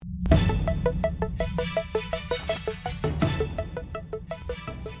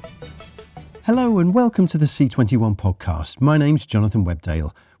Hello and welcome to the C21 podcast. My name's Jonathan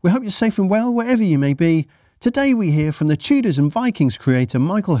Webdale. We hope you're safe and well wherever you may be. Today we hear from the Tudors and Vikings creator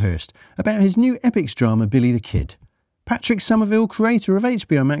Michael Hirst about his new epics drama Billy the Kid. Patrick Somerville, creator of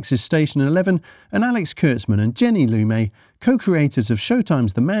HBO Max's Station 11, and Alex Kurtzman and Jenny Lumet, co-creators of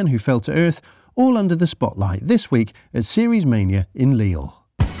Showtime's The Man Who Fell to Earth, all under the spotlight this week at Series Mania in Lille.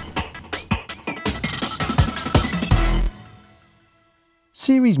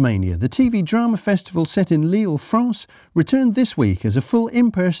 Series Mania, the TV drama festival set in Lille, France, returned this week as a full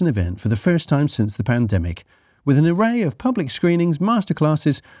in-person event for the first time since the pandemic, with an array of public screenings,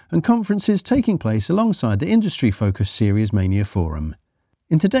 masterclasses and conferences taking place alongside the industry-focused Series Mania Forum.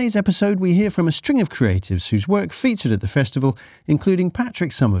 In today's episode, we hear from a string of creatives whose work featured at the festival, including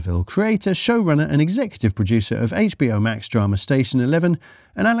Patrick Somerville, creator, showrunner and executive producer of HBO Max drama Station 11,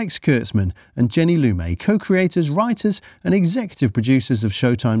 and Alex Kurtzman and Jenny Lumet, co-creators, writers and executive producers of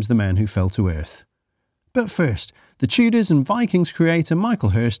Showtime's The Man Who Fell to Earth. But first, the Tudors and Vikings creator Michael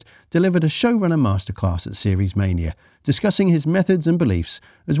Hirst delivered a showrunner masterclass at Series Mania, discussing his methods and beliefs,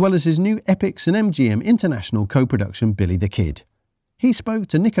 as well as his new Epix and MGM International co-production Billy the Kid. He spoke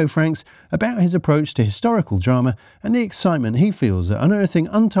to Nico Franks about his approach to historical drama and the excitement he feels at unearthing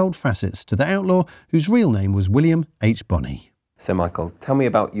untold facets to the outlaw whose real name was William H. Bonney. So Michael, tell me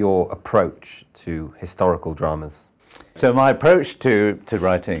about your approach to historical dramas. So my approach to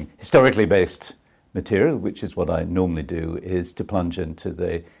writing historically based material, which is what I normally do, is to plunge into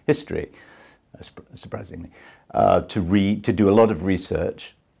the history, surprisingly, to do a lot of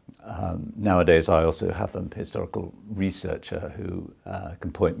research. Nowadays I also have a historical researcher who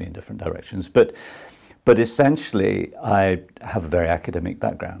can point me in different directions, but essentially I have a very academic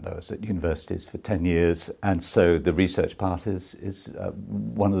background. I was at universities for 10 years, and so the research part is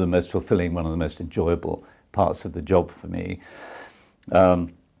one of the most fulfilling, one of the most enjoyable parts of the job for me.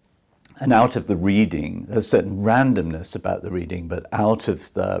 And out of the reading, there's a certain randomness about the reading, but out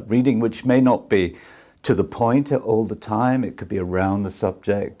of the reading, which may not be to the point all the time, it could be around the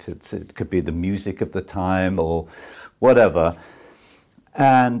subject, it could be the music of the time or whatever.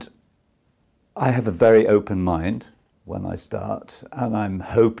 And I have a very open mind when I start, and I'm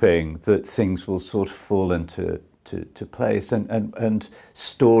hoping that things will sort of fall into place, and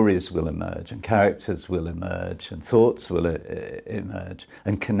stories will emerge, and characters will emerge, and thoughts will emerge,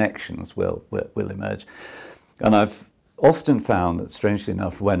 and connections will emerge. And I've often found that, strangely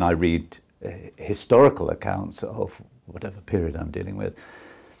enough, when I read historical accounts of whatever period I'm dealing with,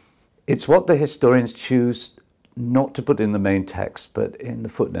 it's what the historians choose not to put in the main text, but in the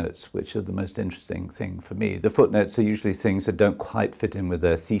footnotes, which are the most interesting thing for me. The footnotes are usually things that don't quite fit in with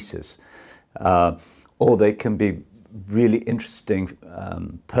their thesis, or they can be really interesting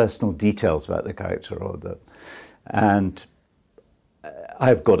personal details about the character, and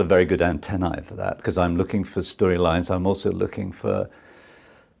I've got a very good antennae for that, because I'm looking for storylines. I'm also looking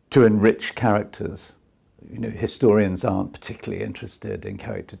to enrich characters. You know, historians aren't particularly interested in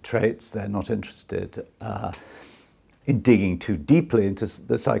character traits. They're not interested in digging too deeply into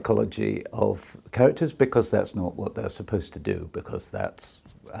the psychology of characters, because that's not what they're supposed to do, because that's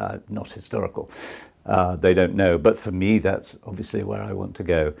not historical. They don't know. But for me, that's obviously where I want to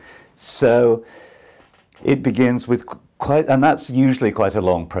go. So it begins with and that's usually quite a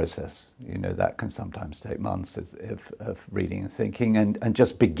long process. You know, that can sometimes take months of reading and thinking, and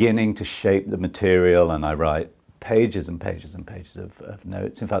just beginning to shape the material. And I write pages and pages and pages of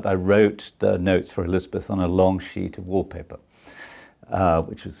notes. In fact, I wrote the notes for Elizabeth on a long sheet of wallpaper,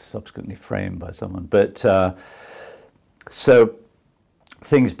 which was subsequently framed by someone. But so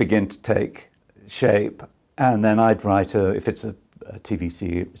things begin to take shape, and then I'd write if it's a TV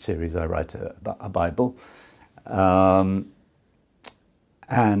series, I write a Bible. And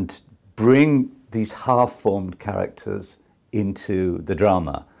bring these half-formed characters into the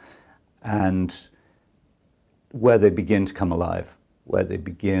drama, and where they begin to come alive, where they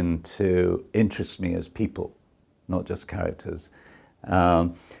begin to interest me as people, not just characters.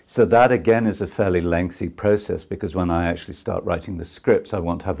 So that again is a fairly lengthy process, because when I actually start writing the scripts, I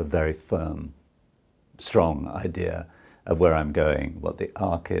want to have a very firm, strong idea of where I'm going, what the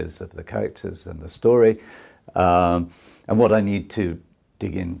arc is of the characters and the story, and what I need to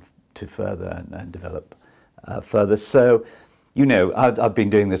dig into further and develop further. So, you know, I've been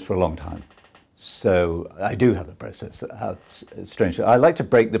doing this for a long time. So I do have a process. Strangely, I like to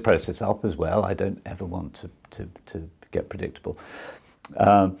break the process up as well. I don't ever want to get predictable.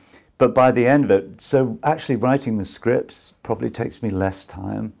 But by the end of it, so actually writing the scripts probably takes me less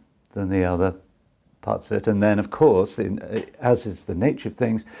time than the other parts of it. And then, of course, as is the nature of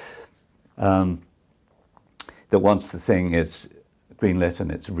things, that once the thing is greenlit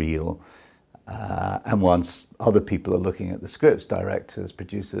and it's real, And once other people are looking at the scripts, directors,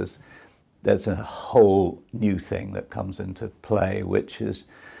 producers, there's a whole new thing that comes into play, which is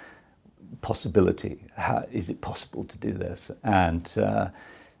possibility. How is it possible to do this? And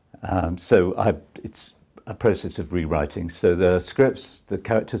it's a process of rewriting. So the scripts, the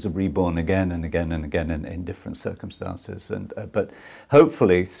characters are reborn again and again and again in different circumstances. And but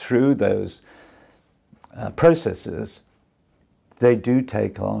hopefully through those processes, they do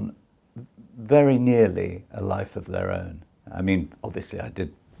take on very nearly a life of their own. I mean, obviously I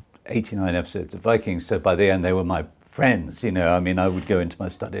did 89 episodes of Vikings, so by the end they were my friends, you know. I mean, I would go into my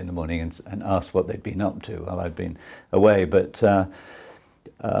study in the morning and ask what they'd been up to while I'd been away. But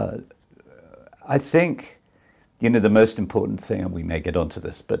I think, you know, the most important thing, and we may get onto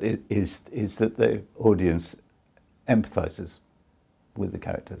this, but is that the audience empathizes with the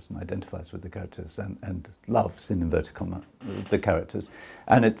characters and identifies with the characters and loves, in inverted commas, the characters.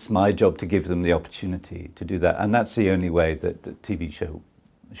 And it's my job to give them the opportunity to do that. And that's the only way that the TV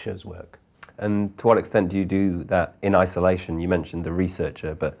shows work. And to what extent do you do that in isolation? You mentioned the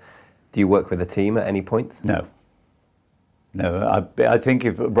researcher, but do you work with a team at any point? No. I think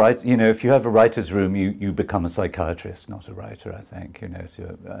if you have a writer's room, you become a psychiatrist, not a writer. I think, you know,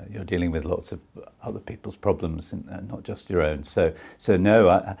 so you're dealing with lots of other people's problems and not just your own. So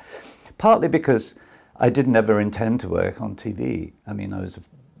no, partly because I didn't ever intend to work on TV. I mean, I was a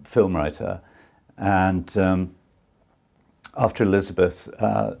film writer, and after Elizabeth,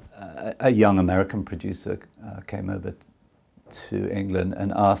 a young American producer came over to England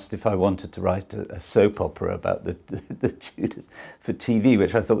and asked if I wanted to write a soap opera about the Tudors for TV,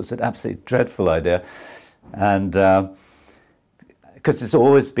 which I thought was an absolutely dreadful idea. And because it's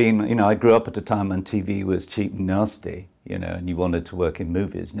always been, you know, I grew up at a time when TV was cheap and nasty, you know, and you wanted to work in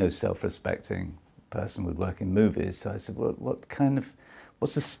movies. No self-respecting person would work in movies. So I said, well,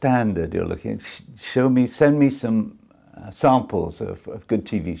 what's the standard you're looking at? Send me some samples of good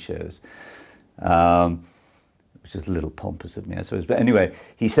TV shows. Which is a little pompous of me, I suppose. But anyway,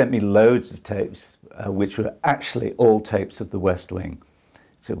 he sent me loads of tapes, which were actually all tapes of The West Wing,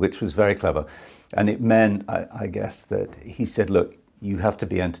 so which was very clever. And it meant, I guess, that he said, look, you have to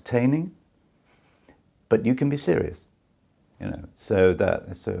be entertaining, but you can be serious, you know.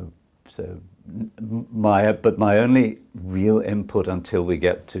 My only real input until we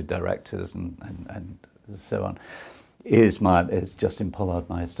get to directors and so on is Justin Pollard,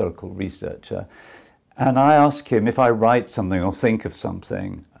 my historical researcher. And I ask him if I write something or think of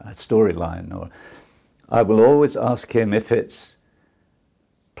something, a storyline, or I will always ask him if it's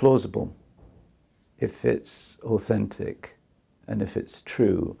plausible, if it's authentic, and if it's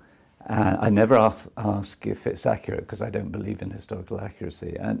true. And I never ask if it's accurate, because I don't believe in historical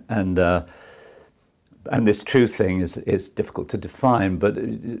accuracy. And this true thing is difficult to define, but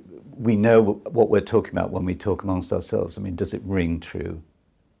we know what we're talking about when we talk amongst ourselves. I mean, does it ring true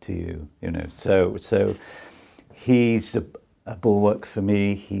to you, you know? So he's a bulwark for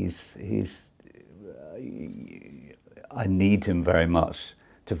me. I need him very much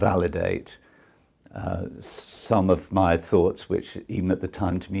to validate some of my thoughts, which even at the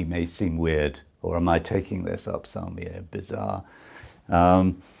time to me may seem weird, or am I taking this up some bizarre?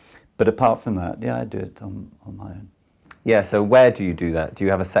 But apart from that, yeah, I do it on my own. Yeah, so where do you do that? Do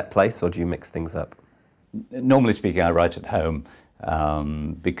you have a set place, or do you mix things up? Normally speaking, I write at home.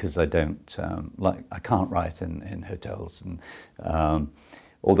 Because I don't I can't write in hotels, and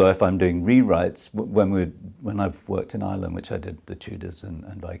although if I'm doing rewrites, when I've worked in Ireland, which I did the Tudors and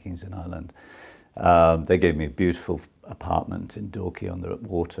Vikings in Ireland, they gave me a beautiful apartment in Dalkey on the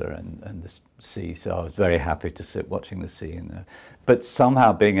water and the sea, so I was very happy to sit watching the sea. But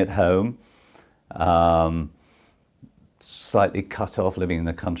somehow being at home, slightly cut off, living in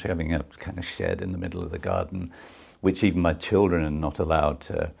the country, having a kind of shed in the middle of the garden, which even my children are not allowed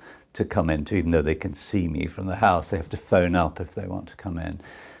to come into, even though they can see me from the house. They have to phone up if they want to come in.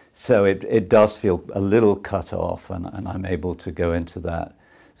 So it does feel a little cut off, and I'm able to go into that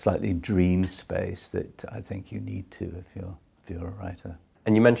slightly dream space that I think you need to if you're a writer.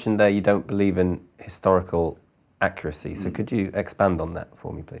 And you mentioned there you don't believe in historical accuracy, so could you expand on that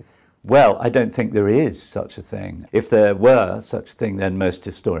for me, please? Well, I don't think there is such a thing. If there were such a thing, then most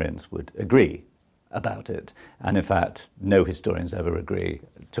historians would agree about it. And in fact, no historians ever agree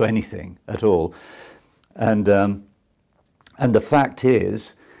to anything at all. And the fact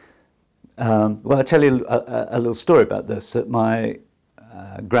is, well, I'll tell you a little story about this. That my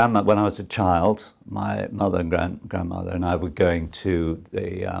grandma, when I was a child, my mother and grandmother and I were going to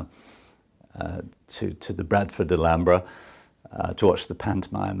the Bradford Alhambra to watch the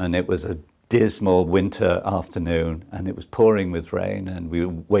pantomime, and it was a dismal winter afternoon, and it was pouring with rain, and we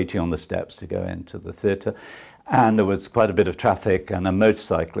were waiting on the steps to go into the theatre, and there was quite a bit of traffic, and a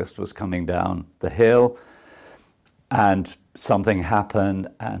motorcyclist was coming down the hill, and something happened,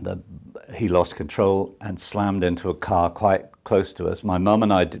 and he lost control and slammed into a car quite close to us. My mum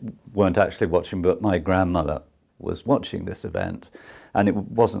and I weren't actually watching, but my grandmother was watching this event, and it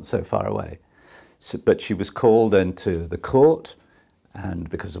wasn't so far away. So, but she was called into the court, and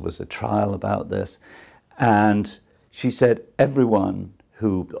because there was a trial about this, and she said everyone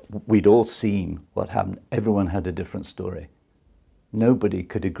who, we'd all seen what happened, everyone had a different story. Nobody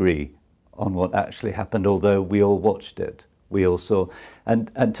could agree on what actually happened, although we all watched it, we all saw.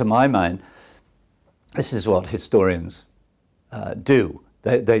 And to my mind, this is what historians do.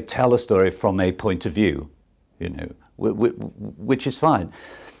 They tell a story from a point of view, you know, which is fine.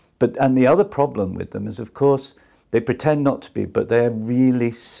 And the other problem with them is, of course, they pretend not to be, but they're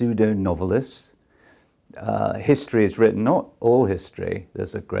really pseudo-novelists. History is written, not all history.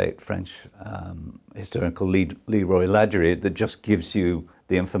 There's a great French historian called Leroy Ladurie that just gives you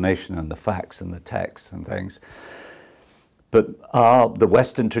the information and the facts and the texts and things. But the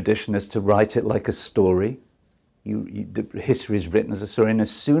Western tradition is to write it like a story. The history is written as a story, and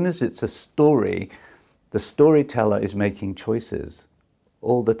as soon as it's a story, the storyteller is making choices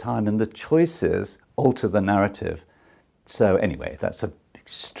all the time, and the choices alter the narrative. So anyway, that's an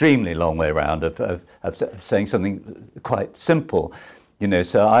extremely long way around of saying something quite simple, you know.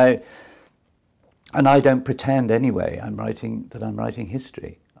 So I don't pretend anyway. I'm writing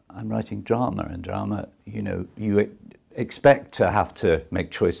history. I'm writing drama, and drama, you know, you expect to have to make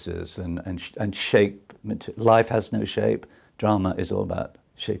choices and shape. Life has no shape. Drama is all about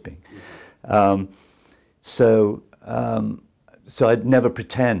shaping. So I'd never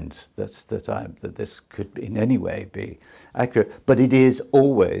pretend that this could in any way be accurate, but it is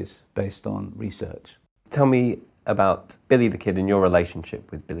always based on research. Tell me about Billy the Kid and your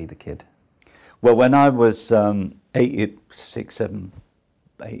relationship with Billy the Kid. Well, when I was 8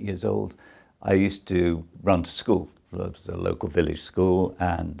 years old, I used to run to school. It was a local village school,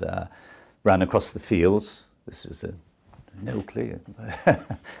 and ran across the fields. This is in Ilkley,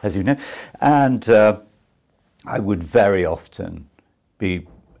 as you know, and I would very often be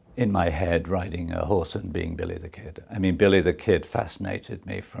in my head riding a horse and being Billy the Kid. I mean, Billy the Kid fascinated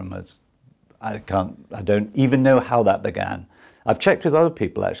me I don't even know how that began. I've checked with other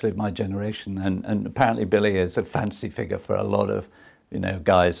people actually of my generation, and apparently Billy is a fantasy figure for a lot of, you know,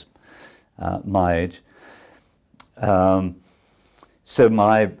 guys my age.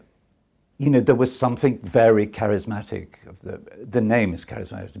 There was something very charismatic. The name is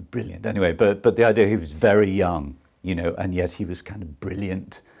charismatic, it's brilliant. Anyway, but the idea he was very young, you know, and yet he was kind of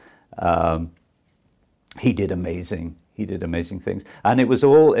brilliant. He did amazing things. And it was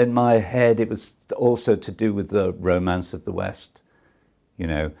all in my head. It was also to do with the romance of the West, you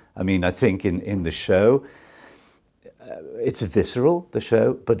know. I mean, I think in the show, it's visceral, the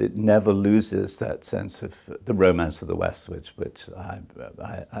show, but it never loses that sense of the romance of the West, which I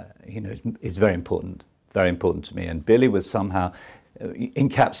is very important to me. And Billy was somehow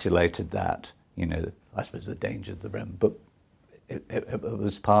encapsulated that, you know, I suppose the danger of the Rome, but it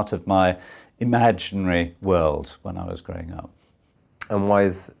was part of my imaginary world when I was growing up. And why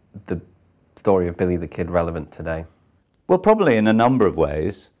is the story of Billy the Kid relevant today? Well, probably in a number of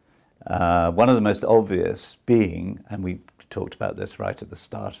ways. One of the most obvious being, and we talked about this right at the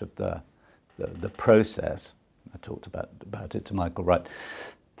start of the process, I talked about it to Michael Wright,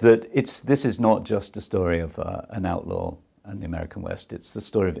 that this is not just a story of an outlaw and the American West, it's the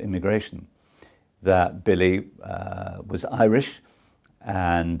story of immigration. That Billy was Irish,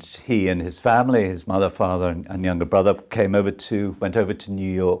 and he and his family, his mother, father, and younger brother, went over to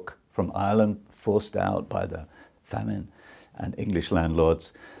New York from Ireland, forced out by the famine and English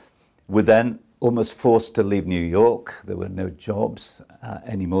landlords, were then almost forced to leave New York. There were no jobs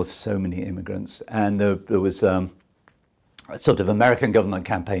anymore, so many immigrants. And there was a sort of American government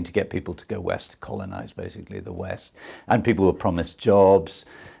campaign to get people to go west, to colonize basically the West. And people were promised jobs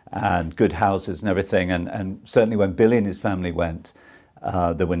and good houses and everything. And certainly when Billy and his family went,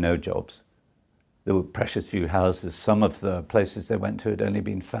 there were no jobs. There were precious few houses. Some of the places they went to had only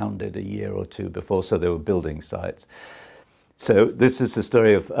been founded a year or two before, so they were building sites. So this is the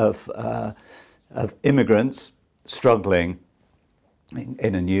story of immigrants struggling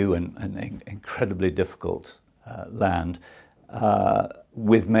in a new and incredibly difficult land,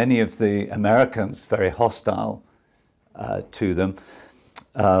 with many of the Americans very hostile to them,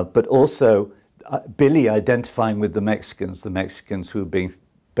 but also Billy identifying with the Mexicans who were being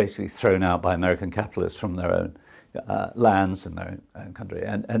basically thrown out by American capitalists from their own lands and their own country.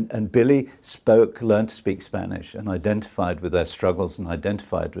 And Billy learned to speak Spanish and identified with their struggles and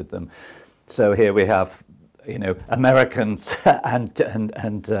identified with them. So here we have, Americans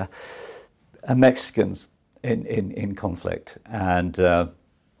and Mexicans in conflict, and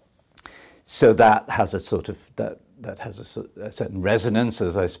so that has a sort of that has a certain resonance,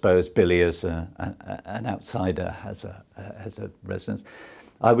 as I suppose Billy as an outsider has a resonance.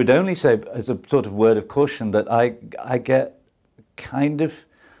 I would only say, as a sort of word of caution, that I get kind of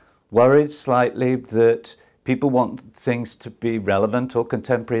worried slightly that people want things to be relevant or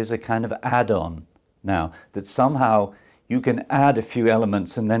contemporary as a kind of add-on now, that somehow you can add a few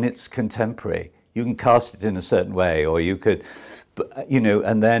elements and then it's contemporary. You can cast it in a certain way, or you could,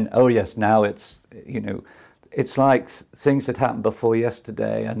 and then, oh yes, now it's, it's like things that happened before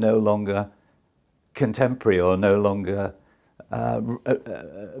yesterday are no longer contemporary or no longer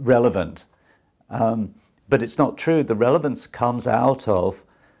relevant. But it's not true. The relevance comes out of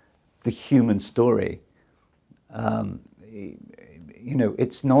the human story.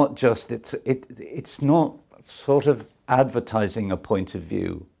 It's not just, it's not sort of advertising a point of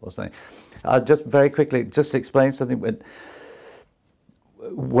view or something. I'll just very quickly just explain something.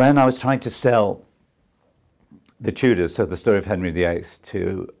 When I was trying to sell The Tudors, so the story of Henry VIII,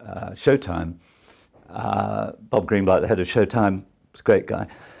 to Showtime, Bob Greenblatt, the head of Showtime, was a great guy,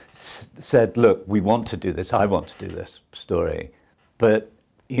 said, look, we want to do this, I want to do this story, but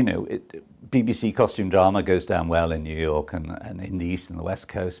BBC costume drama goes down well in New York and in the East and the West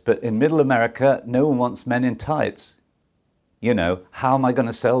Coast, but in Middle America, no one wants men in tights. How am I going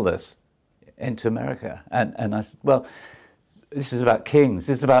to sell this into America? And I said, well, this is about kings.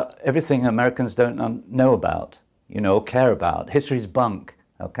 This is about everything Americans don't know about, or care about. History's bunk,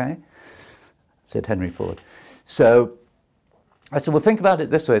 okay? Said Henry Ford. So I said, well, think about it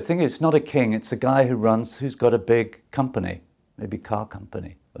this way. Think it's not a king. It's a guy who's got a big company, maybe car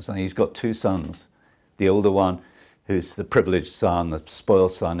company or something. He's got two sons. The older one, who's the privileged son, the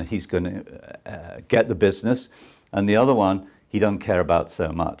spoiled son, and he's going to get the business. And the other one, he don't care about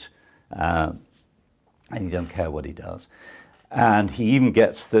so much. And he don't care what he does. And he even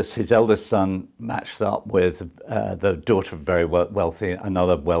gets his eldest son matched up with the daughter of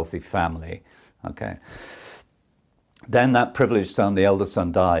another wealthy family. Okay. Then that privileged son, the elder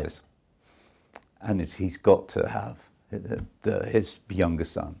son, dies. And he's got to have his younger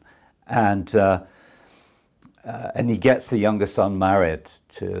son. And he gets the younger son married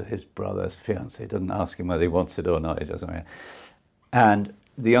to his brother's fiancée. He doesn't ask him whether he wants it or not. He doesn't. And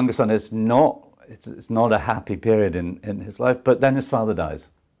the younger son is not, it's not a happy period in his life, but then his father dies.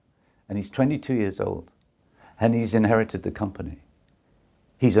 And he's 22 years old. And he's inherited the company.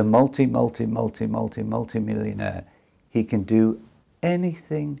 He's a multi-millionaire. He can do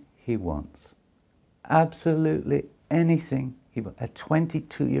anything he wants. Absolutely anything he wants. A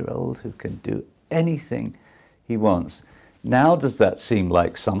 22-year-old who can do anything he wants. Now does that seem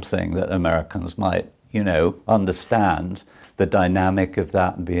like something that Americans might, understand the dynamic of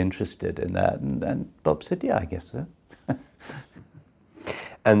that and be interested in that? And Bob said, yeah, I guess so.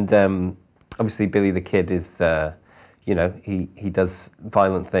 And obviously Billy the Kid is, he does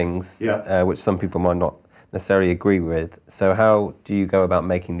violent things, which some people might not necessarily agree with. So how do you go about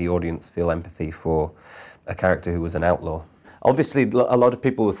making the audience feel empathy for a character who was an outlaw? Obviously, a lot of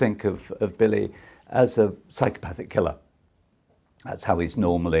people will think of Billy as a psychopathic killer. That's how he's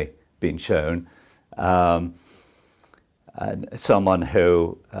normally been shown. And someone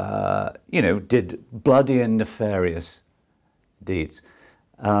who, did bloody and nefarious deeds.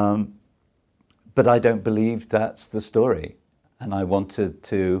 But I don't believe that's the story. And I wanted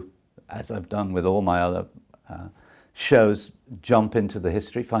to, as I've done with all my other shows, jump into the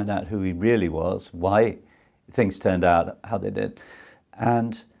history, find out who he really was, why things turned out how they did.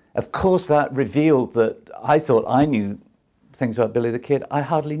 And of course that revealed that I thought I knew things about Billy the Kid. I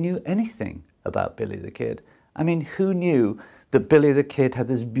hardly knew anything about Billy the Kid. I mean, who knew that Billy the Kid had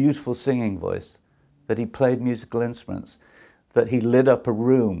this beautiful singing voice, that he played musical instruments, that he lit up a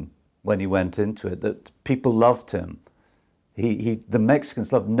room when he went into it, that people loved him. The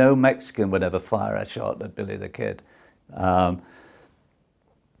Mexicans loved. No Mexican would ever fire a shot at Billy the Kid.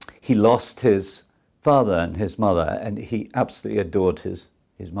 He lost his father and his mother, and he absolutely adored his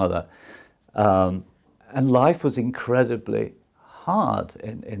mother. And life was incredibly hard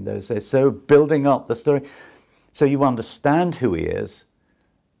in those days. So building up the story, so you understand who he is,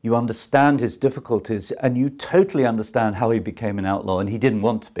 you understand his difficulties, and you totally understand how he became an outlaw, and he didn't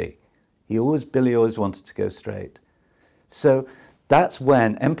want to be. Billy always wanted to go straight. So that's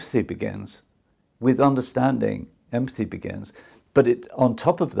when empathy begins. With understanding, empathy begins. But on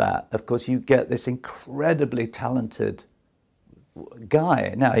top of that, of course, you get this incredibly talented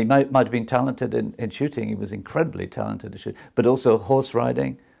guy. Now, he might have been talented in shooting. He was incredibly talented at shooting, but also horse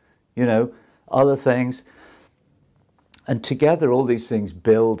riding, other things. And together, all these things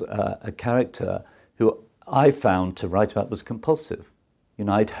build a character who I found to write about was compulsive.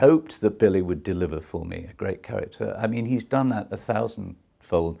 I'd hoped that Billy would deliver for me a great character. I mean, he's done that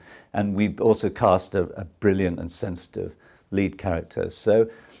 1,000-fold. And we've also cast a brilliant and sensitive lead character. So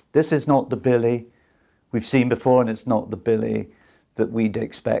this is not the Billy we've seen before, and it's not the Billy that we'd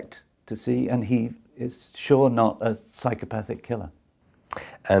expect to see. And he is sure not a psychopathic killer.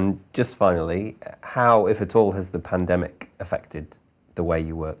 And just finally, how, if at all, has the pandemic affected the way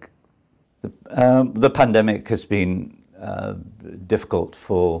you work? The pandemic has been difficult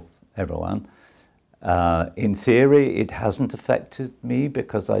for everyone. In theory, it hasn't affected me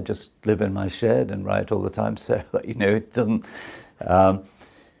because I just live in my shed and write all the time, so it doesn't.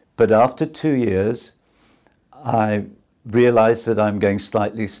 But after 2 years, I realized that I'm going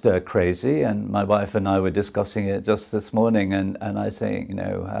slightly stir crazy, and my wife and I were discussing it just this morning, and I say,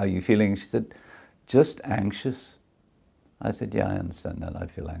 how are you feeling? She said, just anxious. I said, yeah, I understand that. I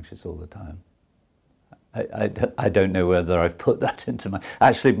feel anxious all the time. I don't know whether I've put that into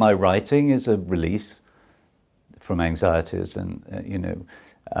my writing is a release from anxieties, and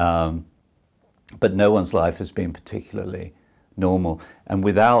but no one's life has been particularly normal, and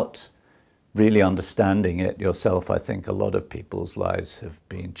without really understanding it yourself, I think a lot of people's lives have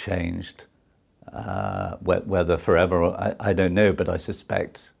been changed, whether forever or I don't know, but I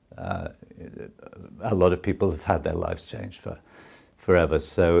suspect a lot of people have had their lives changed forever.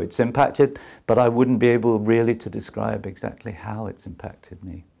 So it's impacted, but I wouldn't be able really to describe exactly how it's impacted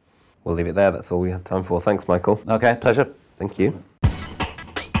me. We'll leave it there. That's all we have time for. Thanks, Michael. Okay, pleasure. Thank you.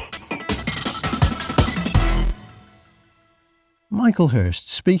 Michael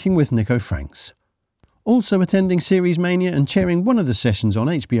Hirst speaking with Nico Franks. Also attending Series Mania and chairing one of the sessions on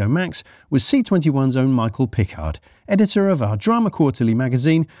HBO Max was C21's own Michael Pickard, editor of our Drama Quarterly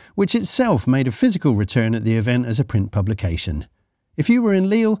magazine, which itself made a physical return at the event as a print publication. If you were in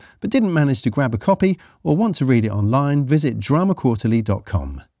Lille but didn't manage to grab a copy or want to read it online, visit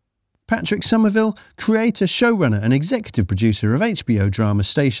dramaquarterly.com. Patrick Somerville, creator, showrunner and executive producer of HBO drama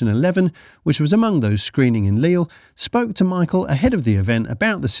Station 11, which was among those screening in Lille, spoke to Michael ahead of the event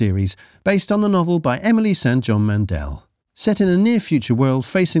about the series based on the novel by Emily St. John Mandel. Set in a near-future world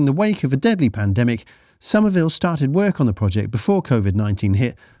facing the wake of a deadly pandemic, Somerville started work on the project before COVID-19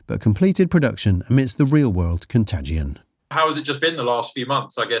 hit, but completed production amidst the real-world contagion. How has it just been the last few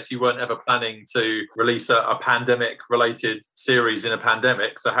months? I guess you weren't ever planning to release a pandemic-related series in a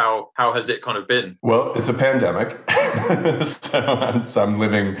pandemic. So how has it kind of been? Well, it's a pandemic, so I'm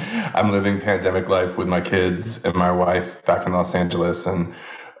living pandemic life with my kids and my wife back in Los Angeles, and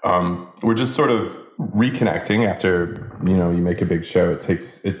we're just sort of reconnecting after you make a big show. It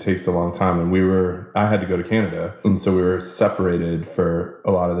takes a long time, and I had to go to Canada, and so we were separated for a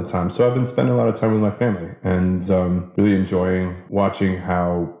lot of the time. So I've been spending a lot of time with my family and really enjoying watching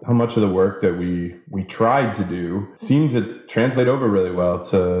how much of the work that we tried to do seemed to translate over really well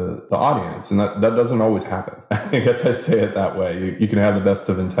to the audience, and that doesn't always happen. I guess I say it that way. You can have the best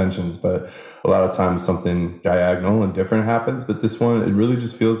of intentions, but a lot of times something diagonal and different happens. But this one, it really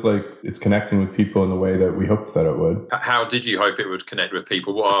just feels like it's connecting with people in the way that we hoped that it would. How did you hope it would connect with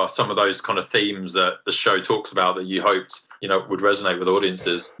people? What are some of those kind of themes that the show talks about that you hoped, would resonate with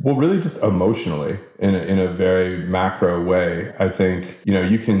audiences? Well, really just emotionally in a very macro way. I think,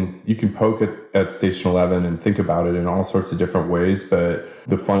 you can poke at Station 11 and think about it in all sorts of different ways, but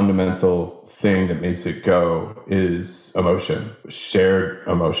the fundamental thing that makes it go is emotion, shared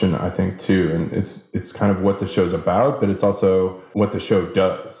emotion, I think, too. And it's kind of what the show's about, but it's also what the show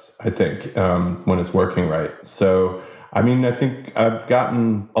does, I think, when it's working right. So, I think I've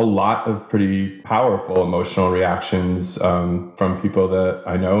gotten a lot of pretty powerful emotional reactions from people that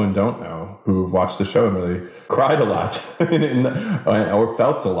I know and don't know who watched the show and really cried a lot or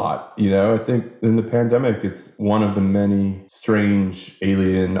felt a lot. I think in the pandemic, it's one of the many strange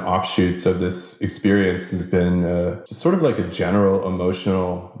alien offshoots of this experience has been just sort of like a general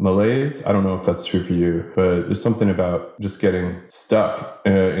emotional malaise. I don't know if that's true for you, but there's something about just getting stuck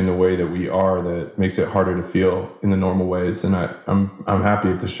in the way that we are that makes it harder to feel in the normal ways. And I'm happy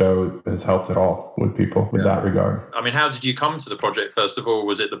if the show has helped at all with people with that regard. How did you come to the project? First of all,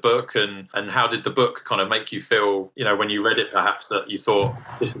 was it the book and And how did the book kind of make you feel, when you read it, perhaps that you thought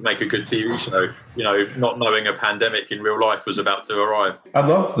this would make a good TV show, not knowing a pandemic in real life was about to arrive? I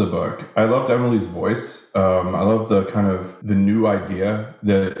loved the book. I loved Emily's voice. I love the new idea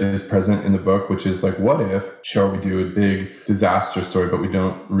that is present in the book, which is like, what if, sure, we do a big disaster story, but we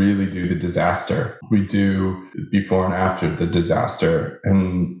don't really do the disaster. We do before and after the disaster.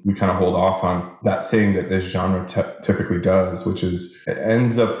 And we kind of hold off on that thing that this genre typically does, which is it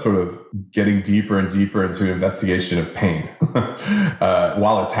ends up sort of getting deeper and deeper into an investigation of pain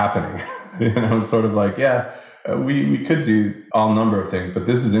while it's happening. Sort of like, we could do all number of things, but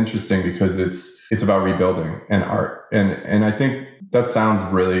this is interesting because it's about rebuilding and art. And I think that sounds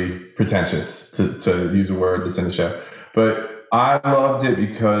really pretentious to use a word that's in the show, but I loved it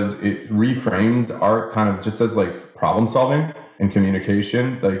because it reframes art kind of just as like problem solving and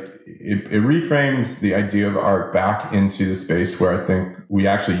communication. Like it reframes the idea of art back into the space where I think we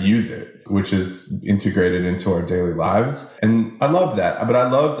actually use it, which is integrated into our daily lives. And I loved that. But I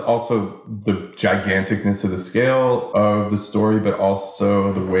loved also the giganticness of the scale of the story, but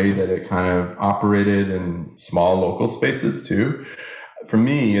also the way that it kind of operated in small local spaces too. For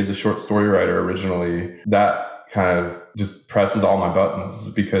me, as a short story writer originally, that kind of just presses all my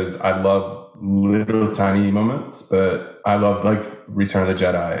buttons because I love little tiny moments, but I love like Return of the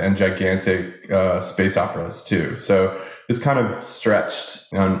Jedi and gigantic space operas too. So it's kind of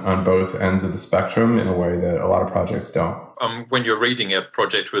stretched on both ends of the spectrum in a way that a lot of projects don't. When you're reading a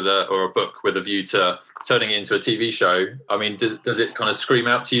project or a book with a view to turning it into a TV show, I mean, does it kind of scream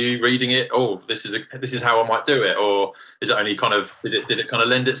out to you reading it? Oh, this is how I might do it, or is it only kind of did it kind of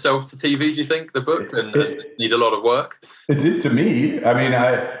lend itself to TV? Do you think the book and need a lot of work? It did to me. I mean,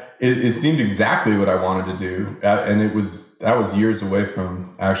 it seemed exactly what I wanted to do, and that was years away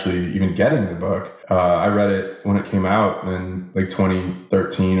from actually even getting the book. I read it when it came out in like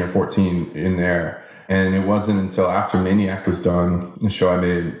 2013 or 14 in there. And it wasn't until after Maniac was done, the show I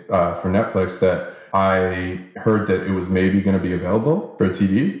made for Netflix, that I heard that it was maybe going to be available for a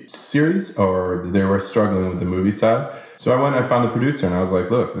TV series, or they were struggling with the movie side. So I went and I found the producer and I was like,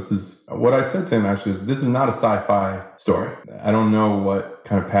 look, this is what I said to him actually is this is not a sci-fi story. I don't know what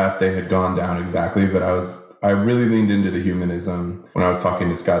kind of path they had gone down exactly, but I really leaned into the humanism when I was talking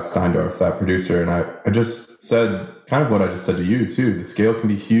to Scott Steindorf, that producer. And I just said kind of what I just said to you too. The scale can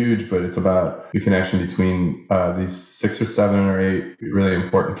be huge, but it's about the connection between these 6 or 7 or 8 really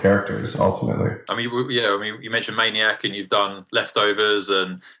important characters ultimately. I mean, you mentioned Maniac and you've done Leftovers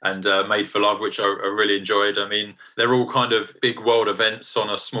and Made for Love, which I really enjoyed. I mean, they're all kind of big world events on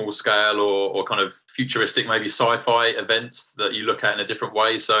a small scale or kind of futuristic, maybe sci-fi events that you look at in a different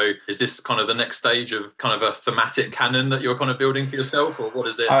way. So is this kind of the next stage of kind of a thematic canon that you're kind of building for yourself, or what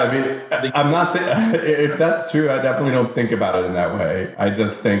is it? I mean, I'm not, if that's true, I definitely don't think about it in that way. I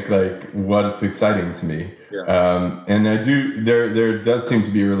just think like what's exciting to me. Yeah. And there does seem to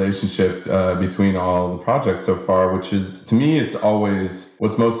be a relationship between all the projects so far, which is, to me, it's always,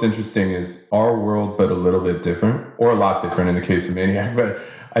 what's most interesting is our world, but a little bit different, or a lot different in the case of Maniac. But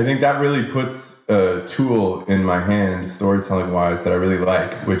I think that really puts a tool in my hand, storytelling wise, that I really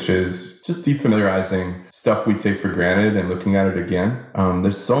like, which is just defamiliarizing stuff we take for granted and looking at it again.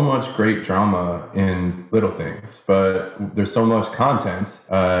 There's so much great drama in little things, but there's so much content.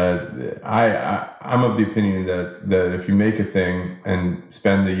 I'm of the opinion that if you make a thing and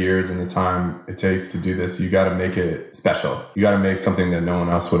spend the years and the time it takes to do this, you got to make it special. You got to make something that no one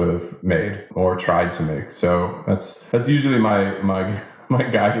else would have made or tried to make. So that's usually my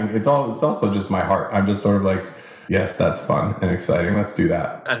guiding. It's also just my heart. I'm just sort of like, yes, that's fun and exciting. Let's do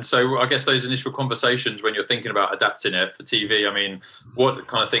that. And so I guess those initial conversations when you're thinking about adapting it for TV, I mean, what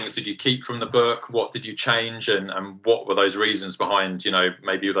kind of things did you keep from the book? What did you change? And what were those reasons behind,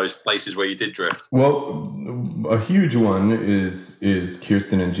 maybe those places where you did drift? Well, a huge one is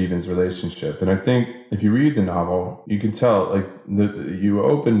Kirsten and Jeevan's relationship. And I think if you read the novel, you can tell, like, you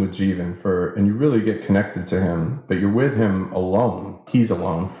open with Jeevan and you really get connected to him, but you're with him alone. He's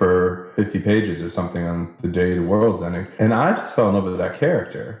alone for 50 pages or something on the day the world's ending. And I just fell in love with that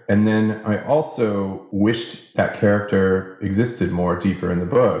character. And then I also wished that character existed more deeper in the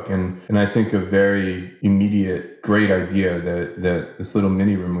book. And I think a very immediate, great idea that this little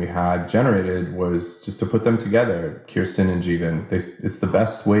mini room we had generated was just to put them together, Kirsten and Jeevan. It's the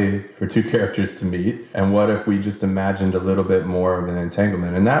best way for two characters to meet. And what if we just imagined a little bit more of an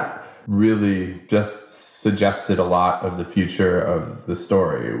entanglement? And that really just suggested a lot of the future of the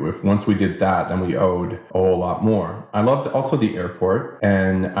story. If once we did that, then we owed a whole lot more. I loved also the airport,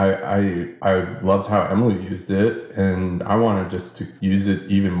 and I loved how Emily used it, and I wanted just to use it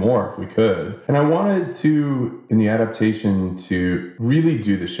even more if we could. And I wanted to, in the adaptation, to really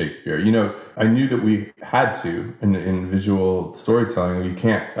do the Shakespeare. You know, I knew that we had to in visual storytelling. You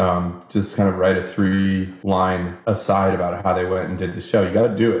can't just kind of write a 3-line aside about how they went and did the show. You got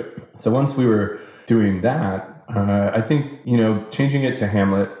to do it. So once we were doing that, I think, you know, changing it to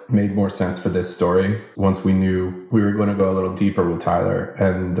Hamlet made more sense for this story. Once we knew we were going to go a little deeper with Tyler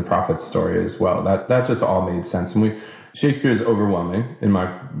and the prophet's story as well, that just all made sense. And Shakespeare is overwhelming, in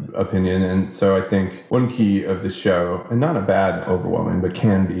my opinion. And so I think one key of the show, and not a bad overwhelming, but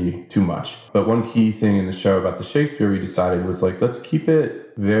can be too much. But one key thing in the show about the Shakespeare we decided was like, let's keep it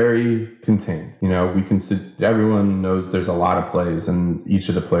very contained. You know, everyone knows there's a lot of plays and each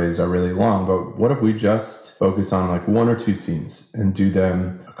of the plays are really long, but what if we just focus on like 1 or 2 scenes and do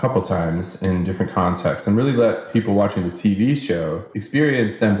them a couple times in different contexts and really let people watching the TV show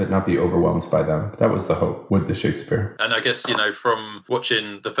experience them but not be overwhelmed by them? That was the hope with the Shakespeare. And I guess, you know, from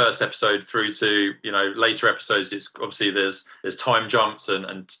watching the first episode through to, you know, later episodes, it's obviously there's time jumps and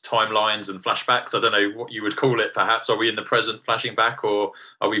timelines and flashbacks. I don't know what you would call it, perhaps. Are we in the present flashing back, or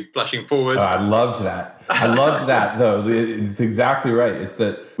are we flashing forward? I loved that. I loved that, though. It's exactly right. It's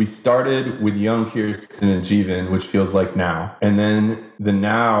that we started with young Kirsten and Jeevan, which feels like now. And then the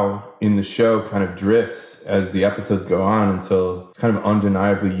now in the show kind of drifts as the episodes go on until it's kind of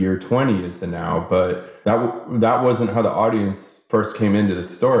undeniably year 20 is the now. But that wasn't how the audience first came into the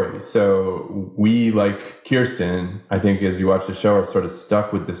story. So we, like Kirsten, I think as you watch the show, are sort of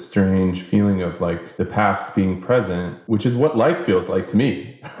stuck with this strange feeling of like the past being present, which is what life feels like to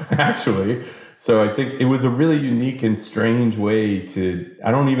me, actually. So I think it was a really unique and strange way to,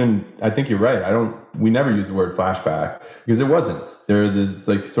 I think you're right. We never use the word flashback because it wasn't. There's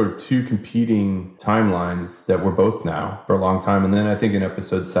like sort of 2 competing timelines that were both now for a long time. And then I think in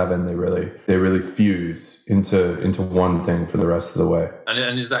episode 7, they really fuse into one thing for the rest of the way.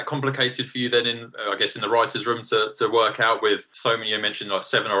 And is that complicated for you then in the writer's room to work out with so many, you mentioned like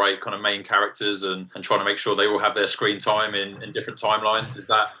 7 or 8 kind of main characters and trying to make sure they all have their screen time in different timelines?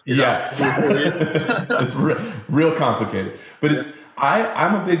 Yes. It's real complicated, but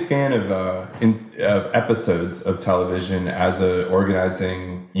I'm a big fan of episodes of television as a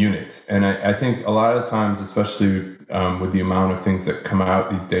organizing unit. And I think a lot of times, especially with the amount of things that come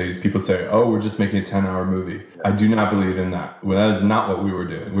out these days, people say, oh, we're just making a 10-hour movie. I do not believe in that. Well, that is not what we were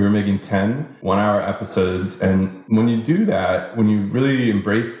doing. We were making 10 one-hour episodes. And when you do that, when you really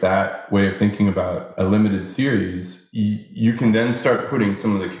embrace that way of thinking about a limited series, you can then start putting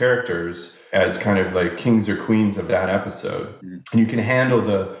some of the characters as kind of like kings or queens of that episode. And you can handle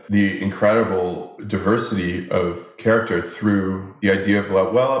the incredible diversity of character through the idea of,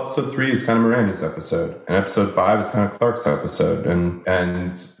 well, episode 3 is kind of Miranda's episode, and episode 5 is kind of Clark's episode, and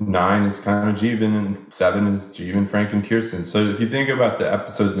 9 is kind of Jeevan, and 7 is Jeevan, Frank, and Kirsten. So if you think about the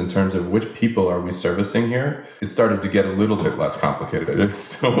episodes in terms of which people are we servicing here, it started to get a little bit less complicated. It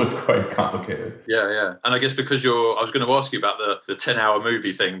still was quite complicated. Yeah. And I guess because I was going to ask you about the 10-hour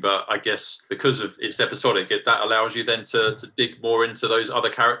movie thing, but I guess because of it's episodic, that allows you then to dig more into those other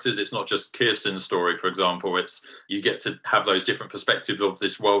characters. It's not just Kirsten's story, for example. It's you get to have those different perspectives of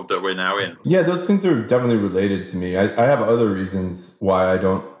this world that we're now in. Yeah, those things are definitely related to me. I have other reasons why I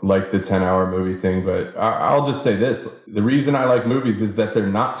don't like the 10-hour movie thing, but I'll just say this. The reason I like movies is that they're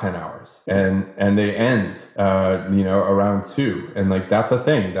not 10 hours and they end, around 2. And like, that's a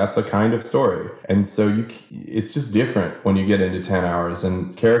thing. That's a kind of story. And so it's just different when you get into 10 hours,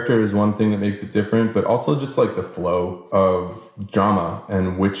 and character is one thing that makes it different, but also just like the flow of drama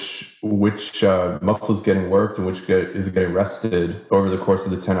and which muscles getting worked and which is getting rested over the course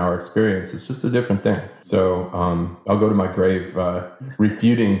of the 10-hour experience. It's just a different thing. So I'll go to my grave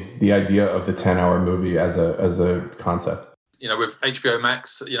refuting the idea of the 10-hour movie as a concept. With HBO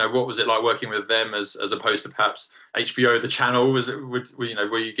Max, what was it like working with them as opposed to perhaps HBO, the channel?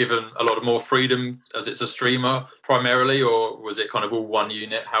 Were you given a lot of more freedom as it's a streamer primarily, or was it kind of all one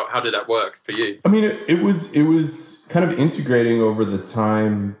unit? How did that work for you? I mean, it was kind of integrating over the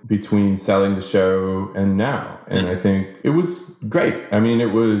time between selling the show and now. And I think it was great. I mean,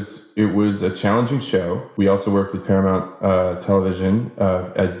 it was a challenging show. We also worked with Paramount Television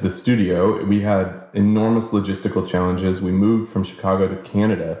as the studio. We had enormous logistical challenges. We moved from Chicago to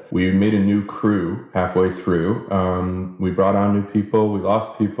Canada. We made a new crew halfway through. We brought on new people. We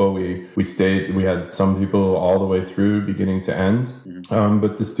lost people. We stayed. We had some people all the way through, beginning to end.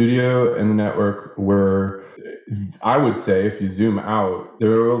 But the studio and the network I would say if you zoom out, there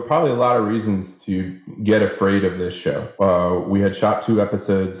were probably a lot of reasons to get afraid of this show. We had shot 2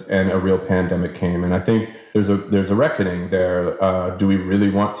 episodes and a real pandemic came. And I think there's a reckoning there. Do we really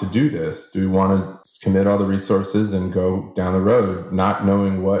want to do this? Do we want to commit all the resources and go down the road, not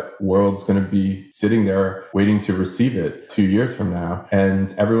knowing what world's going to be sitting there waiting to receive it 2 years from now?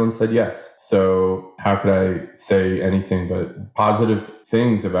 And everyone said yes. So how could I say anything but positive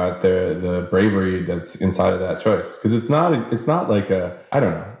things about the bravery that's inside of that choice? Because it's not like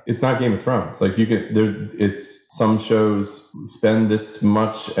it's not Game of Thrones. Like it's some shows spend this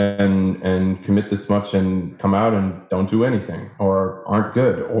much and commit this much and come out and don't do anything or aren't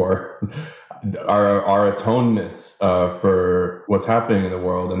good or are a toneness for what's happening in the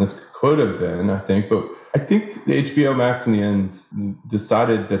world. And this could have been, I think, but I think the HBO Max in the end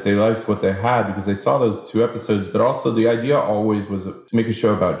decided that they liked what they had because they saw those 2 episodes, but also the idea always was to make a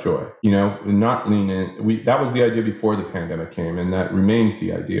show about joy, and not lean in. That was the idea before the pandemic came, and that remained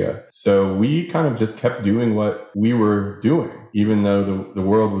the idea. So we kind of just kept doing what we were doing, even though the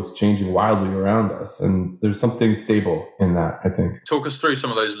world was changing wildly around us. And there's something stable in that, I think. Talk us through some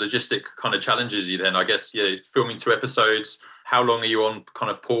of those logistic kind of challenges you then, I guess, filming 2 episodes. How long are you on kind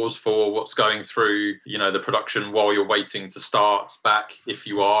of pause for? What's going through, the production while you're waiting to start back, if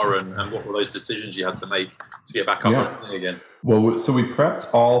you are, and what were those decisions you had to make to get back up and running again? Well, so we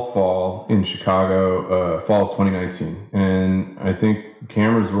prepped all fall in Chicago, fall of 2019. And I think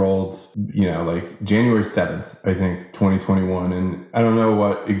cameras rolled, like January 7th, I think, 2021. And I don't know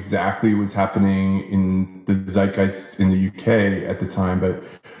what exactly was happening in the zeitgeist in the UK at the time, but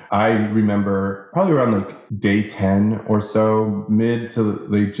I remember probably around like day 10 or so, mid to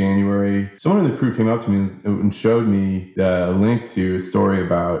late January, someone in the crew came up to me and showed me the link to a story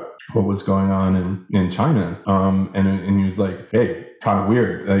about what was going on in China. And he was like, hey, kind of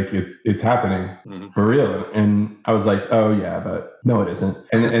weird. Like it's happening for real. And I was like, oh yeah, but no, it isn't.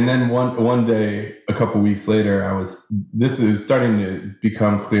 And then one day, a couple weeks later, this was starting to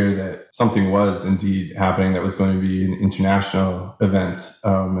become clear that something was indeed happening that was going to be an international event,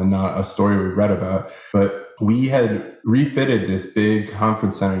 and not a story we read about. But we had refitted this big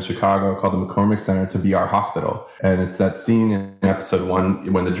conference center in Chicago called the McCormick Center to be our hospital. And it's that scene in episode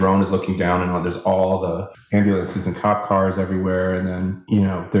 1 when the drone is looking down and there's all the ambulances and cop cars everywhere. And then,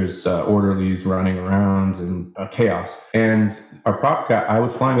 there's orderlies running around and chaos. And our prop guy, I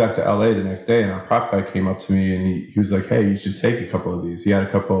was flying back to LA the next day and our prop guy came up to me and he was like, hey, you should take a couple of these. He had a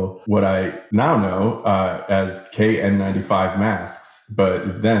couple, what I now know as KN95 masks.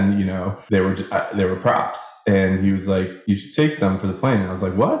 But then, they were props. And he was like, you should take some for the plane. And I was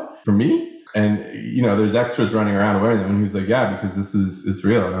like, what? For me? And, there's extras running around wearing them. And he was like, yeah, because it's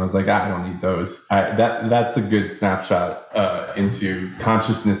real. And I was like, I don't need those. That's a good snapshot into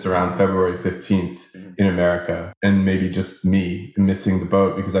consciousness around February 15th in America. And maybe just me missing the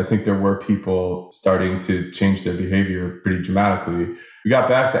boat, because I think there were people starting to change their behavior pretty dramatically. We got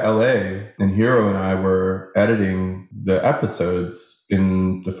back to LA and Hiro and I were editing the episodes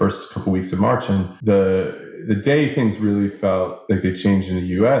in the first couple weeks of March. And the day things really felt like they changed in the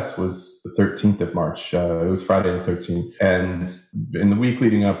US was the 13th of March. It was Friday the 13th. And in the week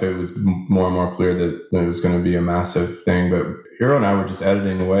leading up, it was more and more clear that it was going to be a massive thing. But Hiro and I were just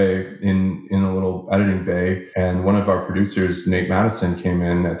editing away in a little editing bay. And one of our producers, Nate Madison, came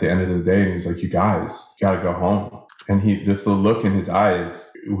in at the end of the day and he was like, you guys got to go home. And this look in his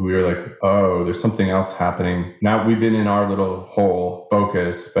eyes, we were like, oh, there's something else happening. Now we've been in our little hole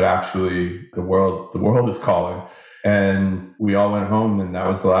focus, but actually the world is calling. And we all went home, and that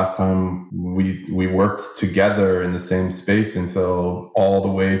was the last time we worked together in the same space until all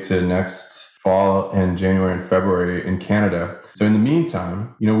the way to next fall and January and February in Canada. So in the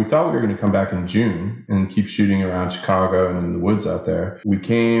meantime, we thought we were going to come back in June and keep shooting around Chicago and in the woods out there. We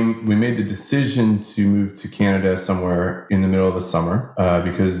made the decision to move to Canada somewhere in the middle of the summer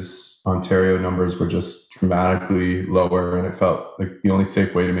because Ontario numbers were just dramatically lower and it felt like the only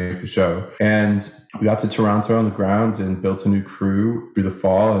safe way to make the show. And we got to Toronto on the ground and built a new crew through the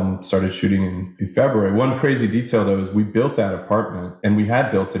fall and started shooting in February. One crazy detail, though, is we built that apartment, and we had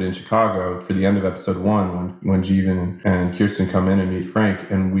built it in Chicago for the end of episode 1 when Jeevan and Kirsten come in and meet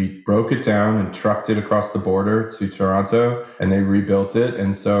Frank. And we broke it down and trucked it across the border to Toronto, and they rebuilt it.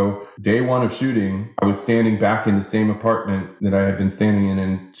 And so day 1 of shooting, I was standing back in the same apartment that I had been standing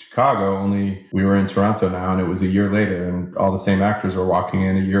in Chicago, only we were in Toronto now, and it was a year later, and all the same actors were walking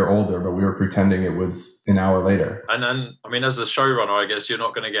in a year older, but we were pretending it was an hour later. And then, as a showrunner, I guess you're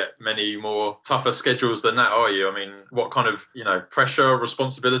not going to get many more tougher schedules than that, are you? What kind of, pressure,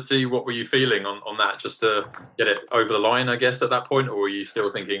 responsibility, what were you feeling feeling on that just to get it over the line, I guess, at that point? Or were you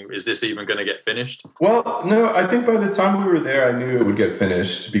still thinking, is this even going to get finished? Well, no, I think by the time we were there, I knew it would get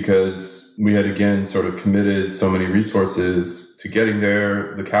finished because we had, again, sort of committed so many resources to getting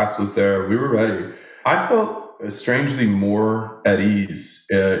there. The cast was there. We were ready. I felt strangely more at ease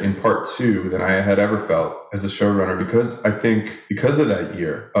in part 2 than I had ever felt as a showrunner, because I think because of that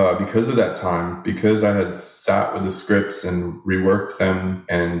year, because of that time, because I had sat with the scripts and reworked them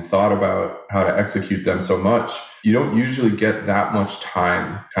and thought about how to execute them so much. You don't usually get that much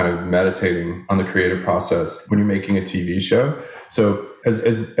time kind of meditating on the creative process when you're making a TV show. So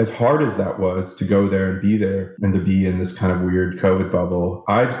as hard as that was to go there and to be in this kind of weird COVID bubble,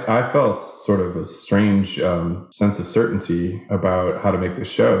 I felt sort of a strange sense of certainty about how to make the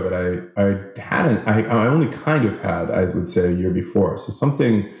show that I only kind of had, I would say, a year before. So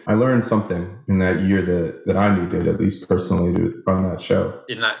I learned something in that year that I needed, at least personally, to run that show.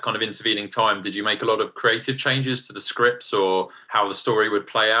 In that kind of intervening time, did you make a lot of creative changes to the scripts or how the story would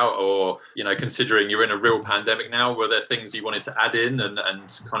play out? Or, considering you're in a real pandemic now, were there things you wanted to add in and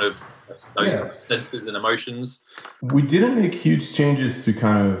kind of senses and emotions? We didn't make huge changes to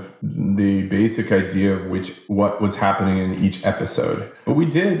kind of the basic idea of what was happening in each episode. But we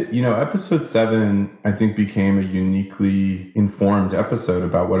did, episode 7, I think, became a uniquely informed episode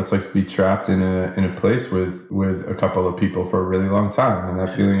about what it's like to be trapped in a place with a couple of people for a really long time. And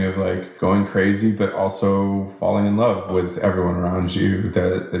that feeling of like going crazy, but also falling in love with everyone around you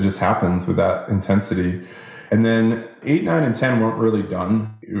that just happens with that intensity. And then 8, 9, and 10 weren't really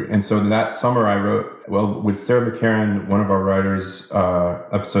done. And so that summer I wrote, with Sarah McCarran, one of our writers,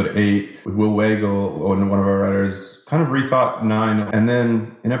 episode 8, with Will Wagle, one of our writers, kind of rethought 9. And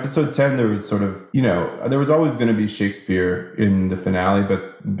then in episode 10, there was sort of, there was always going to be Shakespeare in the finale,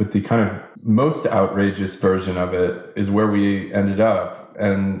 but the kind of most outrageous version of it is where we ended up.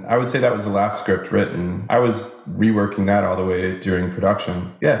 And I would say that was the last script written. I was reworking that all the way during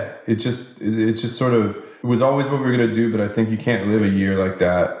production. Yeah, it just sort of, it was always what we were going to do, but I think you can't live a year like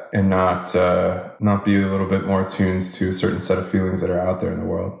that and not be a little bit more attuned to a certain set of feelings that are out there in the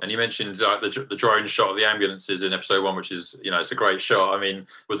world. And you mentioned the drone shot of the ambulances in episode 1, which is, it's a great shot. I mean,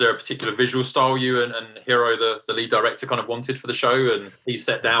 was there a particular visual style you and Hiro, the lead director, kind of wanted for the show and he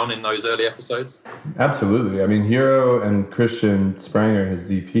set down in those early episodes? Absolutely. I mean, Hiro and Christian Spranger,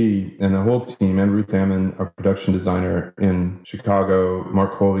 his DP, and the whole team, and Ruth Ammon, our production designer in Chicago,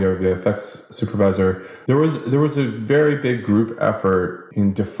 Mark Collier, the VFX supervisor, there was a very big group effort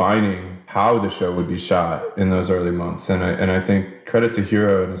in defining how the show would be shot in those early months. And I think credit to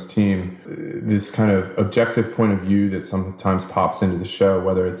Hiro and his team, this kind of objective point of view that sometimes pops into the show,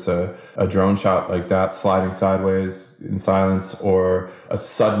 whether it's a drone shot like that sliding sideways in silence or a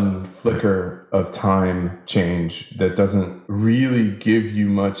sudden flicker of time change that doesn't really give you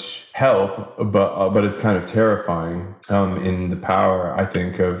much help, but it's kind of terrifying in the power, I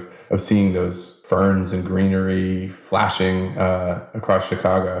think, of seeing those ferns and greenery flashing across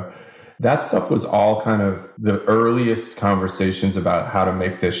Chicago. That stuff was all kind of the earliest conversations about how to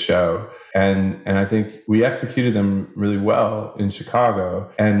make this show. And I think we executed them really well in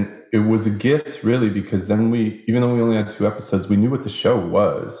Chicago. And it was a gift, really, because then even though we only had 2 episodes, we knew what the show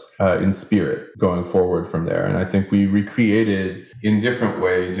was in spirit going forward from there. And I think we recreated in different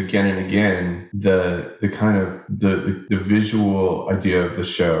ways again and again the kind of the visual idea of the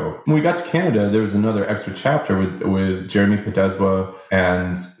show. When we got to Canada, there was another extra chapter with Jeremy Podeswa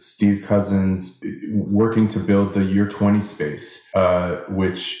and Steve Cousins working to build the Year 20 space,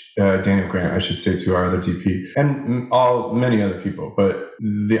 which Daniel Grant, I should say, to our other DP, and many other people. But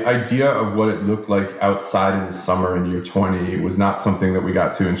the idea of what it looked like outside in the summer in Year 20 was not something that we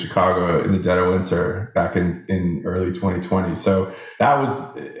got to in Chicago in the dead of winter back in early 2020. So that was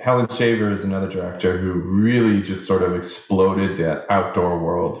Helen Shaver is another director who really just sort of exploded that outdoor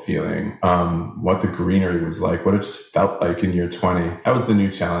world feeling, what the greenery was like, what it just felt like in Year 20. That was the new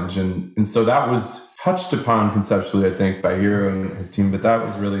challenge. And so that was touched upon conceptually, I think, by Hiro and his team, but that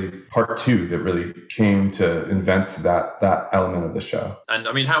was really part 2 that really came to invent that element of the show. And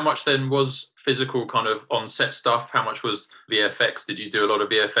I mean, how much then was physical kind of on-set stuff? How much was VFX? Did you do a lot of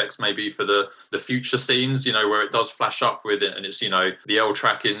VFX maybe for the future scenes, where it does flash up with it and it's, the L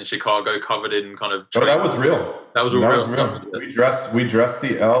track in Chicago covered in kind of... Oh, that was real. That was all real. We dressed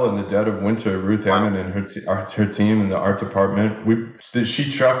the L in the dead of winter. Ruth Ammon and her team in the art department.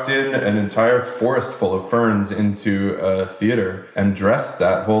 She trucked in an entire forest full of ferns into a theater and dressed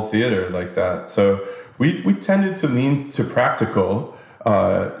that whole theater like that. So we tended to lean to practical,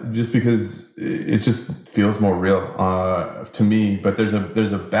 just because it just feels more real to me. But there's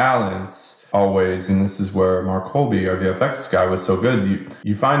a balance always, and this is where Mark Holby, our VFX guy, was so good.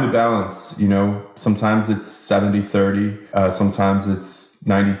 You find the balance, sometimes it's 70-30, sometimes it's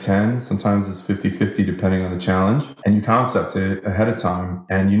 90-10, sometimes it's 50-50 depending on the challenge, and you concept it ahead of time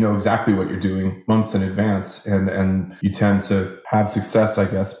and you know exactly what you're doing months in advance, and you tend to have success, I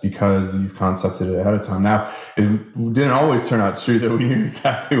guess, because you've concepted it ahead of time. Now, it didn't always turn out true that we knew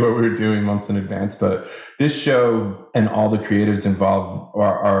exactly what we were doing months in advance, but this show and all the creatives involved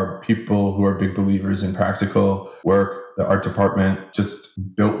are people who are big believers in practical work. The art department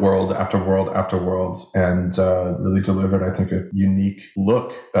just built world after world after world and really delivered, I think, a unique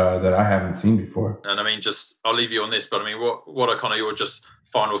look that I haven't seen before. And I mean, I'll leave you on this, but I mean, what are kind of your just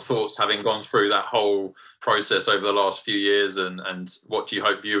final thoughts having gone through that whole process over the last few years, and what do you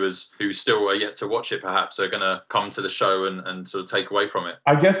hope viewers who still are yet to watch it perhaps are going to come to the show and sort of take away from it?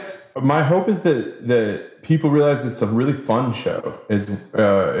 I guess my hope is that people realize it's a really fun show.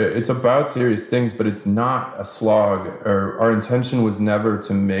 It's about serious things, but it's not a slog. Our intention was never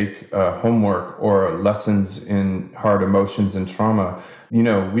to make homework or lessons in hard emotions and trauma.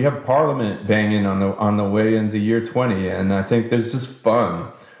 We have Parliament banging on the way into year 20, and I think there's just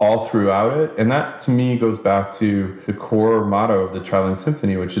fun all throughout it. And that, to me, goes back to the core motto of the Traveling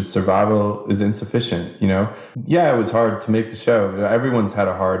Symphony, which is survival is insufficient. Yeah, it was hard to make the show. Everyone's had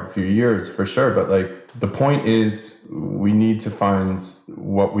a hard few years for sure, but the point is we need to find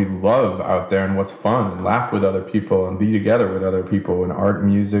what we love out there and what's fun, and laugh with other people and be together with other people in art and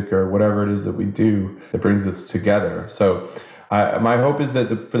music or whatever it is that we do that brings us together. So my hope is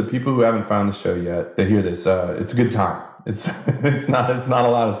that for the people who haven't found the show yet, they hear this. It's a good time. It's not a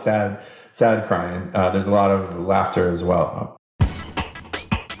lot of sad crying. There's a lot of laughter as well.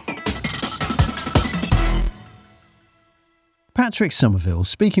 Patrick Somerville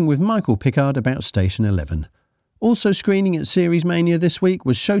speaking with Michael Pickard about Station 11. Also screening at Series Mania this week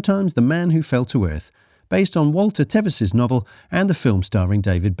was Showtime's The Man Who Fell to Earth, based on Walter Tevis's novel and the film starring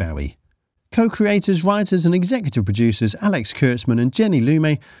David Bowie. Co-creators, writers and executive producers Alex Kurtzman and Jenny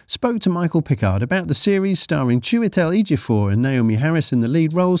Lumet spoke to Michael Pickard about the series starring Chiwetel Ejiofor and Naomi Harris in the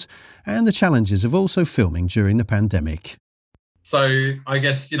lead roles, and the challenges of also filming during the pandemic. So I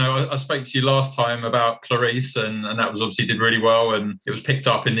guess, I spoke to you last time about Clarice, and that was obviously did really well, and it was picked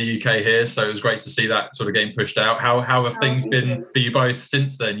up in the UK here. So it was great to see that sort of getting pushed out. How have things been for you both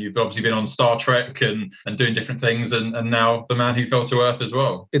since then? You've obviously been on Star Trek and doing different things, and now The Man Who Fell to Earth as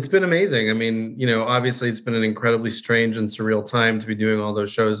well. It's been amazing. I mean, obviously it's been an incredibly strange and surreal time to be doing all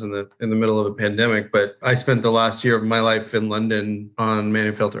those shows in the middle of a pandemic. But I spent the last year of my life in London on Man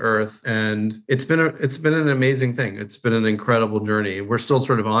Who Fell to Earth, and it's been an amazing thing. It's been an incredible journey. We're still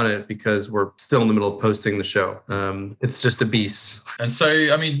sort of on it because we're still in the middle of posting the show. It's just a beast. And so,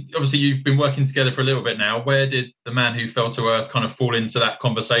 I mean, obviously you've been working together for a little bit now. Where did The Man Who Fell to Earth kind of fall into that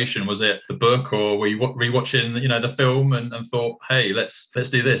conversation? Was it the book, or were you rewatching, the film and thought, hey, let's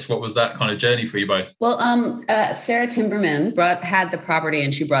do this? What was that kind of journey for you both? Well, Sarah Timberman had the property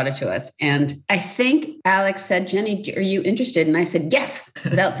and she brought it to us. And I think Alex said, Jenny, are you interested? And I said, yes,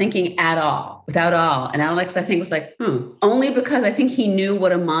 without thinking at all, without all. And Alex, I think, was like, only because I think he knew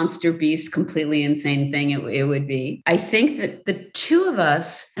what a monster beast, completely insane thing it would be. I think that the two of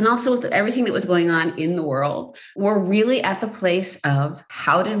us, and also with everything that was going on in the world, were really at the place of,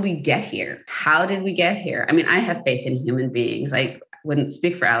 how did we get here? How did we get here? I mean, I have faith in human beings. I wouldn't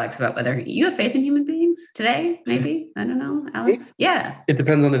speak for Alex about whether you have faith in human beings today, maybe. I don't know, Alex. Yeah. It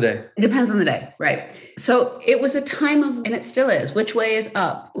depends on the day. It depends on the day, right? So it was a time of, and it still is, which way is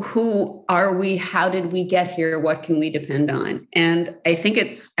up? Who are we? How did we get here? What can we depend on? And I think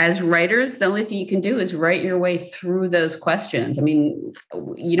it's, as writers, the only thing you can do is write your way through those questions. I mean,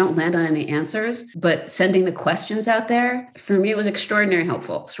 you don't land on any answers, but sending the questions out there, for me, it was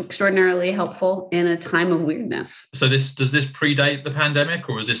extraordinarily helpful in a time of weirdness. So does this predate the pandemic,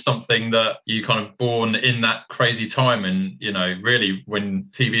 or is this something that you kind of born in that crazy time, and really when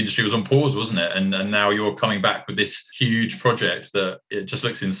TV industry was on pause, wasn't it? And now you're coming back with this huge project that it just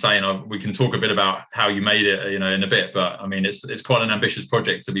looks insane. We can talk a bit about how you made it, in a bit, but I mean, it's quite an ambitious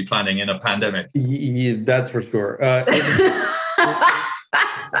project to be planning in a pandemic. Yeah, that's for sure.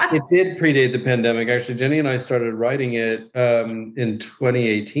 It did predate the pandemic. Actually, Jenny and I started writing it in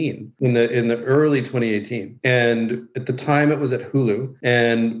 2018, in the early 2018. And at the time it was at Hulu.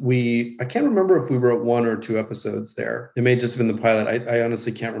 And I can't remember if we wrote 1 or 2 episodes there. It may just have been the pilot. I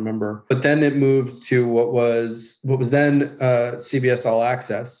honestly can't remember. But then it moved to what was then CBS All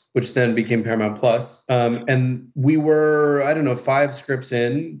Access, which then became Paramount Plus. And we were, 5 scripts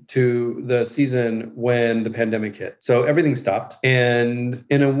in to the season when the pandemic hit. So everything stopped. And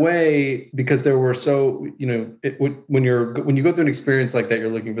in in a way, because there were when you go through an experience like that, you're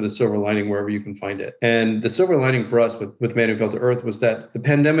looking for the silver lining wherever you can find it. And the silver lining for us with Man Who Fell to Earth was that the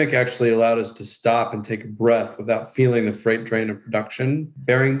pandemic actually allowed us to stop and take a breath without feeling the freight train of production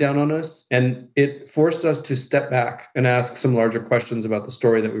bearing down on us. And it forced us to step back and ask some larger questions about the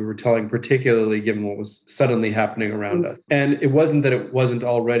story that we were telling, particularly given what was suddenly happening around us. And it wasn't that it wasn't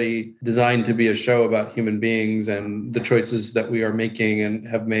already designed to be a show about human beings and the choices that we are making and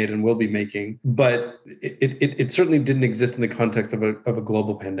have made and will be making, but it certainly didn't exist in the context of a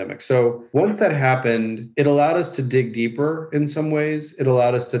global pandemic. So once that happened, it allowed us to dig deeper in some ways. It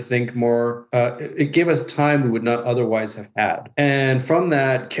allowed us to think more. It gave us time we would not otherwise have had. And from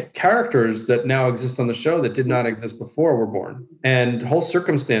that, characters that now exist on the show that did not exist before were born, and whole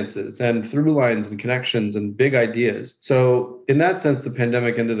circumstances and through lines and connections and big ideas. So in that sense, the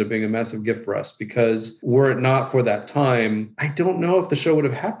pandemic ended up being a massive gift for us, because were it not for that time, I don't know if the show would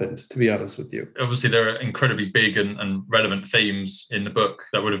have happened, to be honest with you. Obviously, there are incredibly big and relevant themes in the book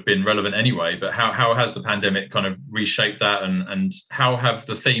that would have been relevant anyway, but how has the pandemic kind of reshaped that, and how have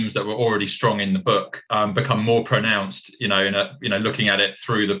the themes that were already strong in the book become more pronounced, looking at it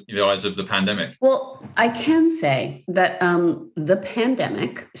through the eyes of the pandemic? Well, I can say that the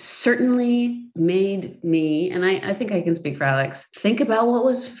pandemic certainly made me, and I think I can speak for Alex, think about what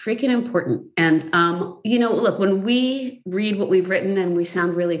was freaking important. And, look, when we read what we've written and we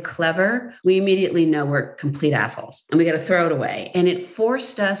sound really clever, we immediately know we're complete assholes and we got to throw it away. And it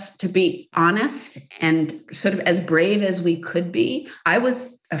forced us to be honest and sort of as brave as we could be. I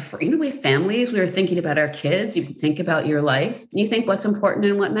was afraid. We have families. We were thinking about our kids. You think about your life. And you think what's important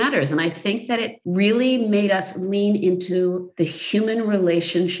and what matters. And I think that it really made us lean into the human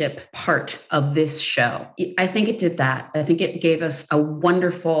relationship part of this show. I think it did that. I think it gave us a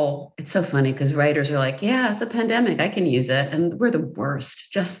wonderful, it's so funny because writers are like, yeah, it's a pandemic, I can use it. And we're the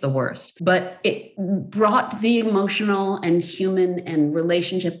worst, just the worst. But it brought the emotional and human and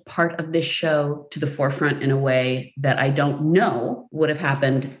relationship part of this show to the forefront in a way that I don't know would have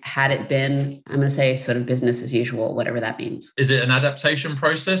happened had it been, I'm going to say, sort of business as usual, whatever that means. Is it an adaptation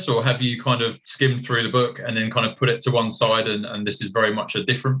process, or have you kind of skimmed through the book and then kind of put it to one side and this is very much a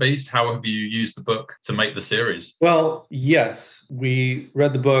different beast? How have you used the book to make the series? Well, yes, we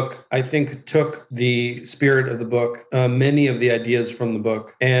read the book, I think took the spirit of the book, many of the ideas from the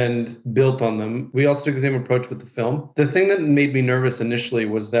book, and built on them. We also took the same approach with the film. The thing that made me nervous initially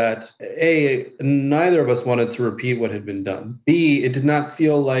was that A, neither of us wanted to repeat what had been done. B, it did not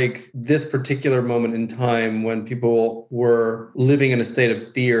feel like this particular moment in time when people were living in a state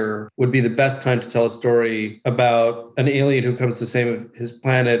of fear would be the best time to tell a story about an alien who comes to save his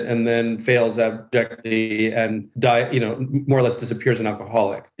planet and then fails abjectly and more or less disappears an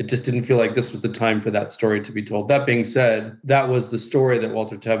alcoholic. It just didn't feel like this was the time for that story to be told. That being said, that was the story that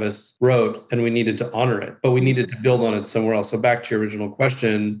Walter Tevis wrote, and we needed to honor it, but we needed to build on it somewhere else. So back to your original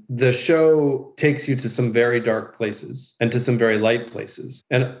question, the show takes you to some very dark places and to some very light places.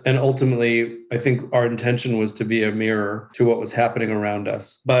 And ultimately, I think our intention was to be a mirror to what was happening around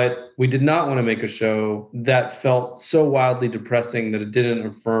us. But we did not want to make a show that felt so wildly depressing that it didn't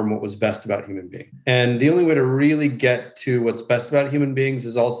affirm what was best about human beings. And the only way to really get to what's best about human beings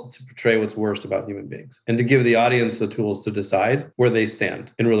is also to portray what's worst about human beings and to give the audience the tools to decide where they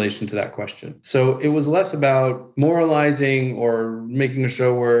stand in relation to that question. So it was less about moralizing or making a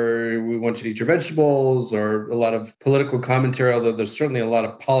show where we want you to eat your vegetables or a lot of political commentary, although there's certainly a lot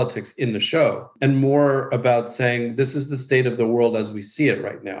of politics in the show, and more about saying this is the state of the world as we see it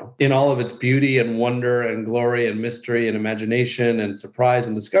right now, in all of its beauty and wonder and glory and mystery and imagination and surprise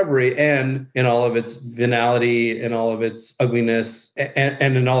and discovery, and in all of its venality and all of its ugliness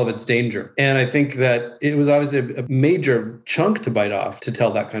and in all of its danger. And I think that it was obviously a major chunk to bite off to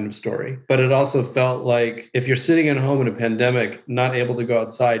tell that kind of story. But it also felt like if you're sitting at home in a pandemic, not able to go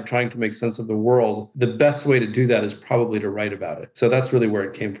outside, trying to make sense of the world, the best way to do that is probably to write about it. So that's really where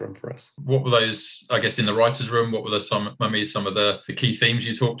it came from for us. What were those, I guess, in the writer's room, what were some of the key themes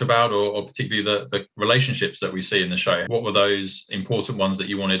you talked about, or particularly the relationships that we see in the show? What were those important ones that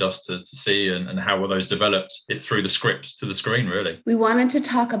you wanted us to see, and how were those developed through the script to the screen, really? We wanted to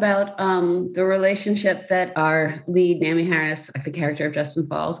talk about the relationship that our lead, Naomi Harris, the character of Justin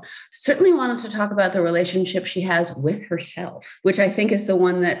Falls, certainly wanted to talk about the relationship she has with herself, which I think is the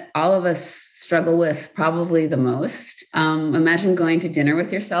one that all of us struggle with probably the most. Imagine going to dinner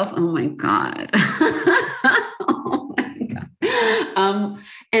with yourself. Oh my God. Oh my God.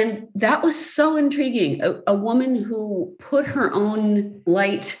 And that was so intriguing. A woman who put her own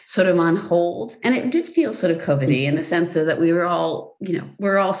light sort of on hold. And it did feel sort of COVID-y in the sense that we were all,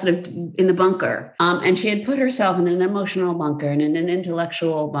 we're all sort of in the bunker. And she had put herself in an emotional bunker and in an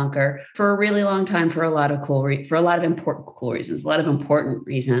intellectual bunker for a really long time for a lot of important cool reasons, a lot of important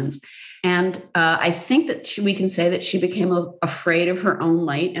reasons. And I think that we can say that she became afraid of her own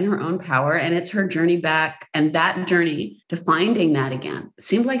light and her own power. And it's her journey back, and that journey to finding that again. It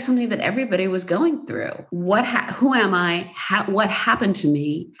seemed like something that everybody was going through. Who am I? What happened to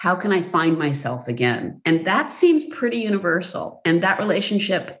me? How can I find myself again? And that seems pretty universal. And that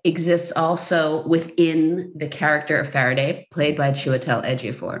relationship exists also within the character of Faraday, played by Chiwetel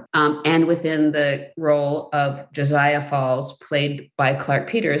Ejiofor, and within the role of Josiah Falls, played by Clark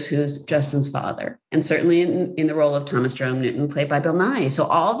Peters, who's Justin's father, and certainly in the role of Thomas Jerome Newton, played by Bill Nighy. So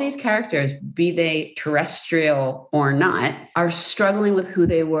all these characters, be they terrestrial or not, are struggling with who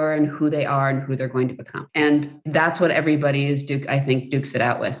they were and who they are and who they're going to become. And that's what everybody is, dukes it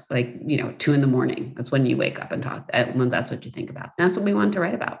out with, 2 a.m. That's when you wake up and talk. That's what you think about. That's what we wanted to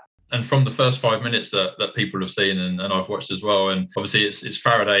write about. And from the first 5 minutes that people have seen and I've watched as well, and obviously it's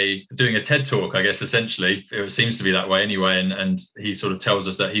Faraday doing a TED talk, I guess, essentially. It seems to be that way anyway, and he sort of tells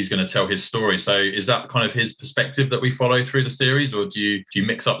us that he's going to tell his story. So is that kind of his perspective that we follow through the series, or do you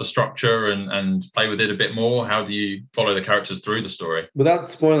mix up the structure and play with it a bit more? How do you follow the characters through the story? Without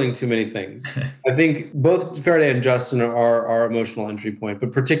spoiling too many things, I think both Faraday and Justin are our emotional entry point,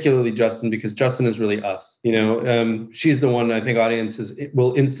 but particularly Justin, because Justin is really us. She's the one I think audiences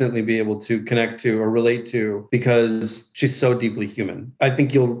will instantly be able to connect to or relate to because she's so deeply human. I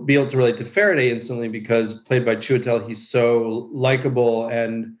think you'll be able to relate to Faraday instantly because, played by Chiwetel, he's so likable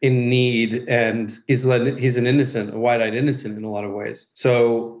and in need, and he's an innocent, a wide-eyed innocent in a lot of ways.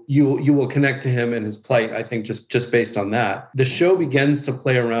 So you will connect to him and his plight, I think, just based on that. The show begins to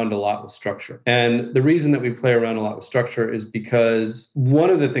play around a lot with structure. And the reason that we play around a lot with structure is because one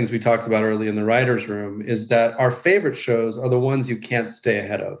of the things we talked about early in the writer's room is that our favorite shows are the ones you can't stay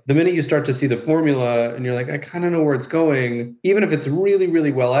ahead of. The minute you start to see the formula and you're like, I kind of know where it's going, even if it's really,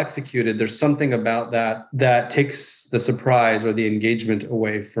 really well executed, there's something about that takes the surprise or the engagement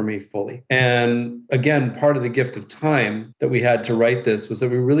away from me fully. And again, part of the gift of time that we had to write this was that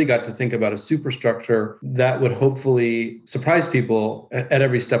we really got to think about a superstructure that would hopefully surprise people at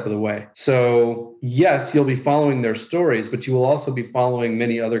every step of the way. So yes, you'll be following their stories, but you will also be following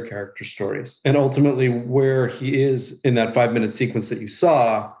many other character stories. And ultimately, where he is in that 5-minute sequence that you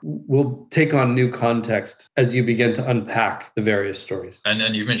saw will take on new context as you begin to unpack the various stories.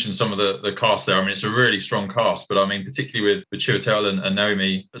 And you've mentioned some of the cast there. I mean, it's a really strong cast, but I mean, particularly with Chiwetel and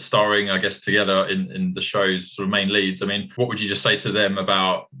Naomi starring, I guess, together in the show's sort of main leads. I mean, what would you just say to them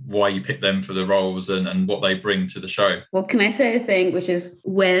about why you picked them for the roles and what they bring to the show? Well, can I say a thing, which is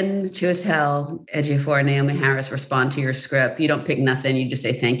when Chiwetel Ejiofor and Naomi Harris respond to your script, you don't pick nothing. You just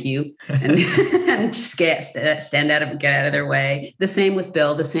say thank you and, and just stand out and get out of their way. The same with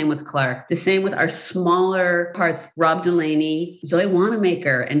Bill, the same with Clark, the same with our smaller parts, Rob Delaney, Zoe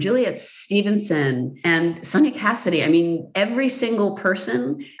Wanamaker, and Juliet Stevenson, and Sonia Cassidy. I mean, every single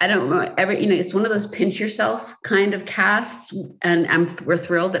person, I don't know, it's one of those pinch yourself kind of casts. And we're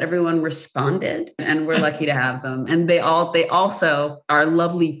thrilled that everyone responded, and we're lucky to have them. And they also are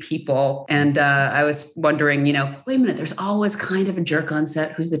lovely people. And I was wondering, wait a minute, there's always kind of a jerk on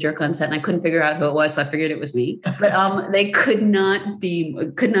set. Who's the jerk on set? And I couldn't figure out who it was, so I figured it was me. But they could not be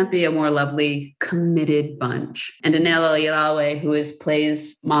a more lovely, committed bunch. And Danelle Yalawe, who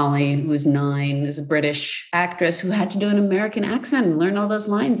plays Molly, who is 9, is a British actress who had to do an American accent and learn all those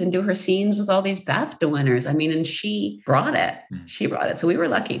lines and do her scenes with all these BAFTA winners. I mean, and she brought it. She brought it. So we were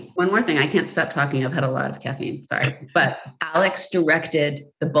lucky. One more thing. I can't stop talking. I've had a lot of caffeine. Sorry. But Alex directed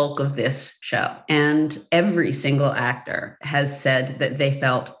the bulk of this show. And every single actor has said that they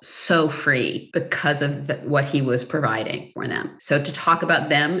felt so free because of what he was providing for them. So to talk about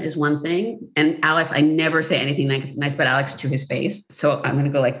them is one thing. And Alex, I never say anything nice about Alex to his face. So I'm going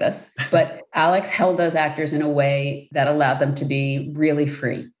to go like this. But Alex held those actors in a way that allowed them to be really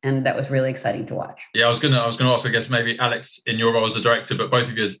free. And that was really exciting to watch. Yeah, I was going to ask, I guess, maybe Alex, in your role as a director, but both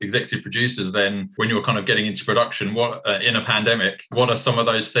of you as executive producers, then when you were kind of getting into production, what in a pandemic, what are some of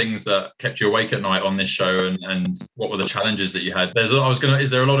those things that kept you awake at night on this show, and what were the challenges that you had? Is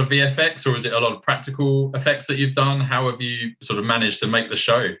there a lot of VFX, or is it a lot of practical effects that you've done? How have you sort of managed to make the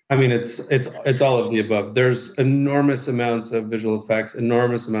show? I mean, it's all of the above. There's enormous amounts of visual effects,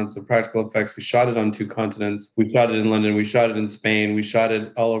 enormous amounts of practical effects. effects. We shot it on 2 continents. We shot it in London. We shot it in Spain. We shot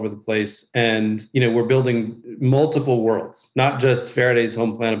it all over the place. And, we're building multiple worlds, not just Faraday's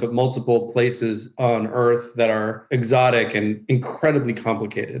home planet, but multiple places on Earth that are exotic and incredibly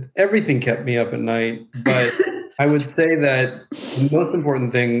complicated. Everything kept me up at night, but I would say that the most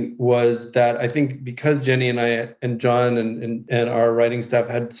important thing was that I think because Jenny and I and John and our writing staff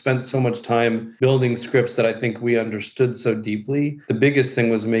had spent so much time building scripts that I think we understood so deeply, the biggest thing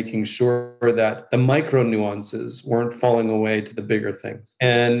was making sure that the micro nuances weren't falling away to the bigger things.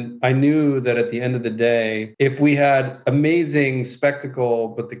 And I knew that at the end of the day, if we had amazing spectacle,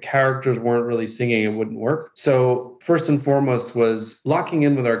 but the characters weren't really singing, it wouldn't work. So first and foremost was locking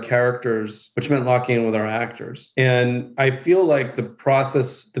in with our characters, which meant locking in with our actors. And I feel like the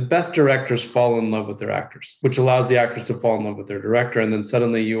best directors fall in love with their actors, which allows the actors to fall in love with their director. And then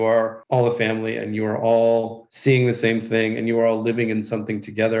suddenly you are all a family and you are all seeing the same thing and you are all living in something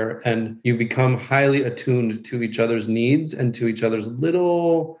together. And you become highly attuned to each other's needs and to each other's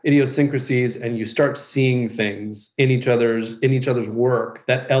little idiosyncrasies. And you start seeing things in each other's work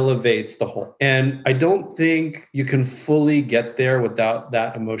that elevates the whole. And I don't think you can fully get there without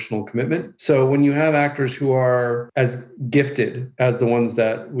that emotional commitment. So when you have actors who are as gifted as the ones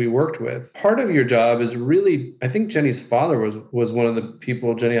that we worked with, part of your job is really, I think Jenny's father was one of the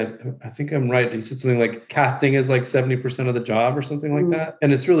people, Jenny, I think I'm right. He said something like casting is like 70% of the job or something like that.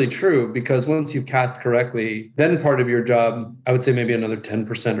 And it's really true because once you've cast correctly, then part of your job, I would say maybe another 10%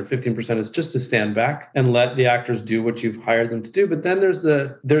 or 15% is just to stand back and let the actors do what you've hired them to do. But then there's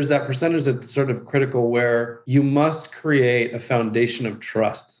that percentage that's sort of critical where you must create a foundation of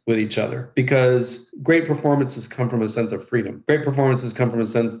trust with each other, because great performances come from a sense of freedom. Great performances come from a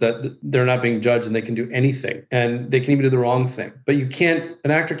sense that they're not being judged and they can do anything and they can even do the wrong thing. But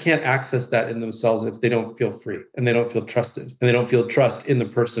an actor can't access that in themselves if they don't feel free and they don't feel trusted and they don't feel trust in the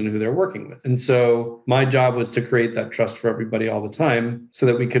person who they're working with. And so my job was to create that trust for everybody all the time so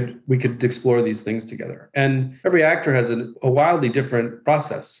that we could explore these things together. And every actor has a wildly different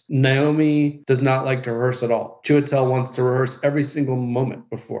process. Naomi does not like to rehearse at all. Chiwetel wants to rehearse every single moment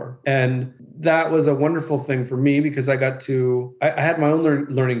before. And that was a wonderful thing for me because I had my own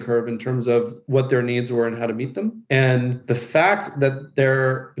learning curve in terms of what their needs were and how to meet them. And the fact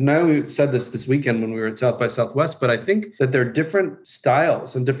that Naomi said this weekend when we were at South by Southwest, but I think that their different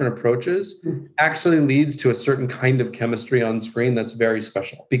styles and different approaches actually leads to a certain kind of chemistry on screen that's very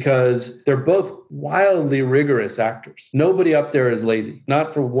special because they're both wildly rigorous actors. Nobody up there is lazy,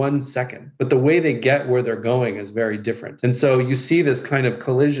 not for 1 second, but the way they get where they're going is very different. And so you see this kind of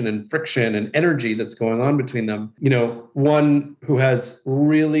collision and friction and energy that's going on between them. One who has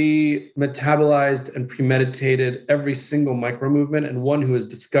really metabolized and premeditated every single micro movement, and one who is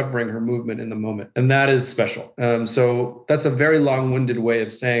discovering her movement in the moment. And that is special. So that's a very long-winded way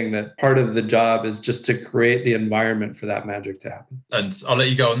of saying that part of the job is just to create the environment for that magic to happen. And I'll let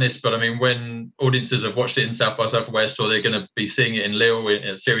you go on this, but I mean, when audiences have watched it in South by Southwest, or they're going to be seeing it in Lille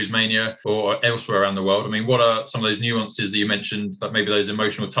at Series Mania or elsewhere around the world, I mean, what are some of those nuances that you mentioned, that maybe those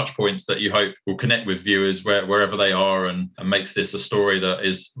emotional touch points that you hope will connect with viewers wherever they are and makes this a story that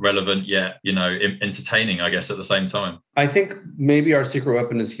is relevant yet, entertaining, I guess, at the same time? I think maybe our secret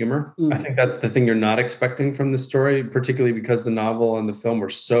weapon is humor. I think that's the thing you're not expecting from this story, particularly because the novel and the film were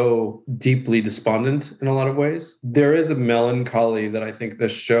so deeply despondent in a lot of ways. There is a melancholy that I think the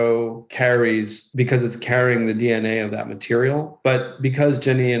show carries because it's carrying the DNA of that material. But because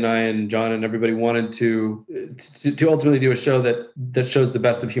Jenny and I and John and everybody wanted to ultimately do a show that shows the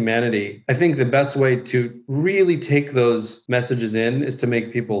best of humanity, I think the best way to really take those messages in is to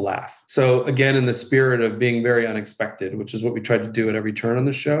make people laugh. So again, in the spirit of being very unexpected, which is what we tried to do at every turn on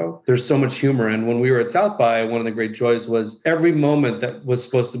the show, there's so much humor. And when we were at South by, one of the great joys was every moment that was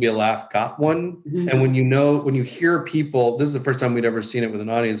supposed to be a laugh got one. Mm-hmm. And when you hear people, this is the first time we'd ever seen it with an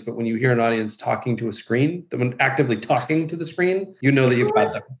audience, but when you hear an audience talking to a screen, actively talking to the screen, you know that you've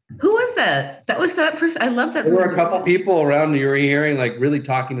got them. Who was that? That was that person. I love that. There were a couple people around you were hearing like really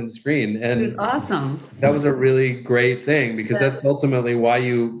talking to the screen. And it was awesome. That was a really great thing because that's ultimately why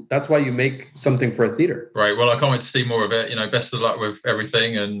you make something for a theater. Right. Well, I can't wait to see more of it. Best of luck with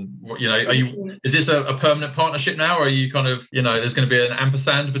everything. And is this a permanent partnership now, or are you kind of, there's going to be an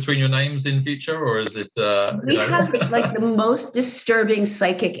ampersand between your names in future, or is it? We have like the most disturbing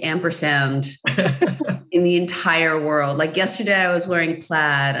psychic ampersand in the entire world. Like yesterday I was wearing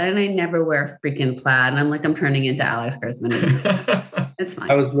plaid and I never wear freaking plaid. And I'm like, I'm turning into Alex Kurtzman. It's fine.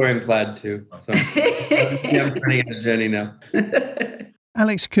 I was wearing plaid too. So I'm turning into Jenny now.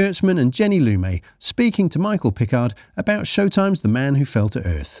 Alex Kurtzman and Jenny Lumet speaking to Michael Pickard about Showtime's The Man Who Fell to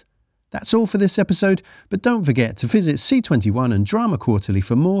Earth. That's all for this episode, but don't forget to visit C21 and Drama Quarterly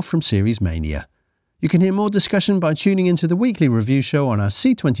for more from Series Mania. You can hear more discussion by tuning into the weekly review show on our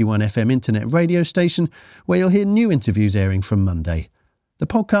C21 FM internet radio station, where you'll hear new interviews airing from Monday. The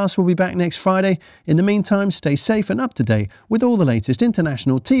podcast will be back next Friday. In the meantime, stay safe and up to date with all the latest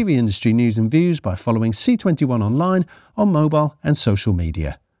international TV industry news and views by following C21 online, on mobile and social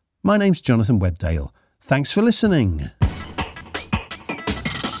media. My name's Jonathan Webdale. Thanks for listening.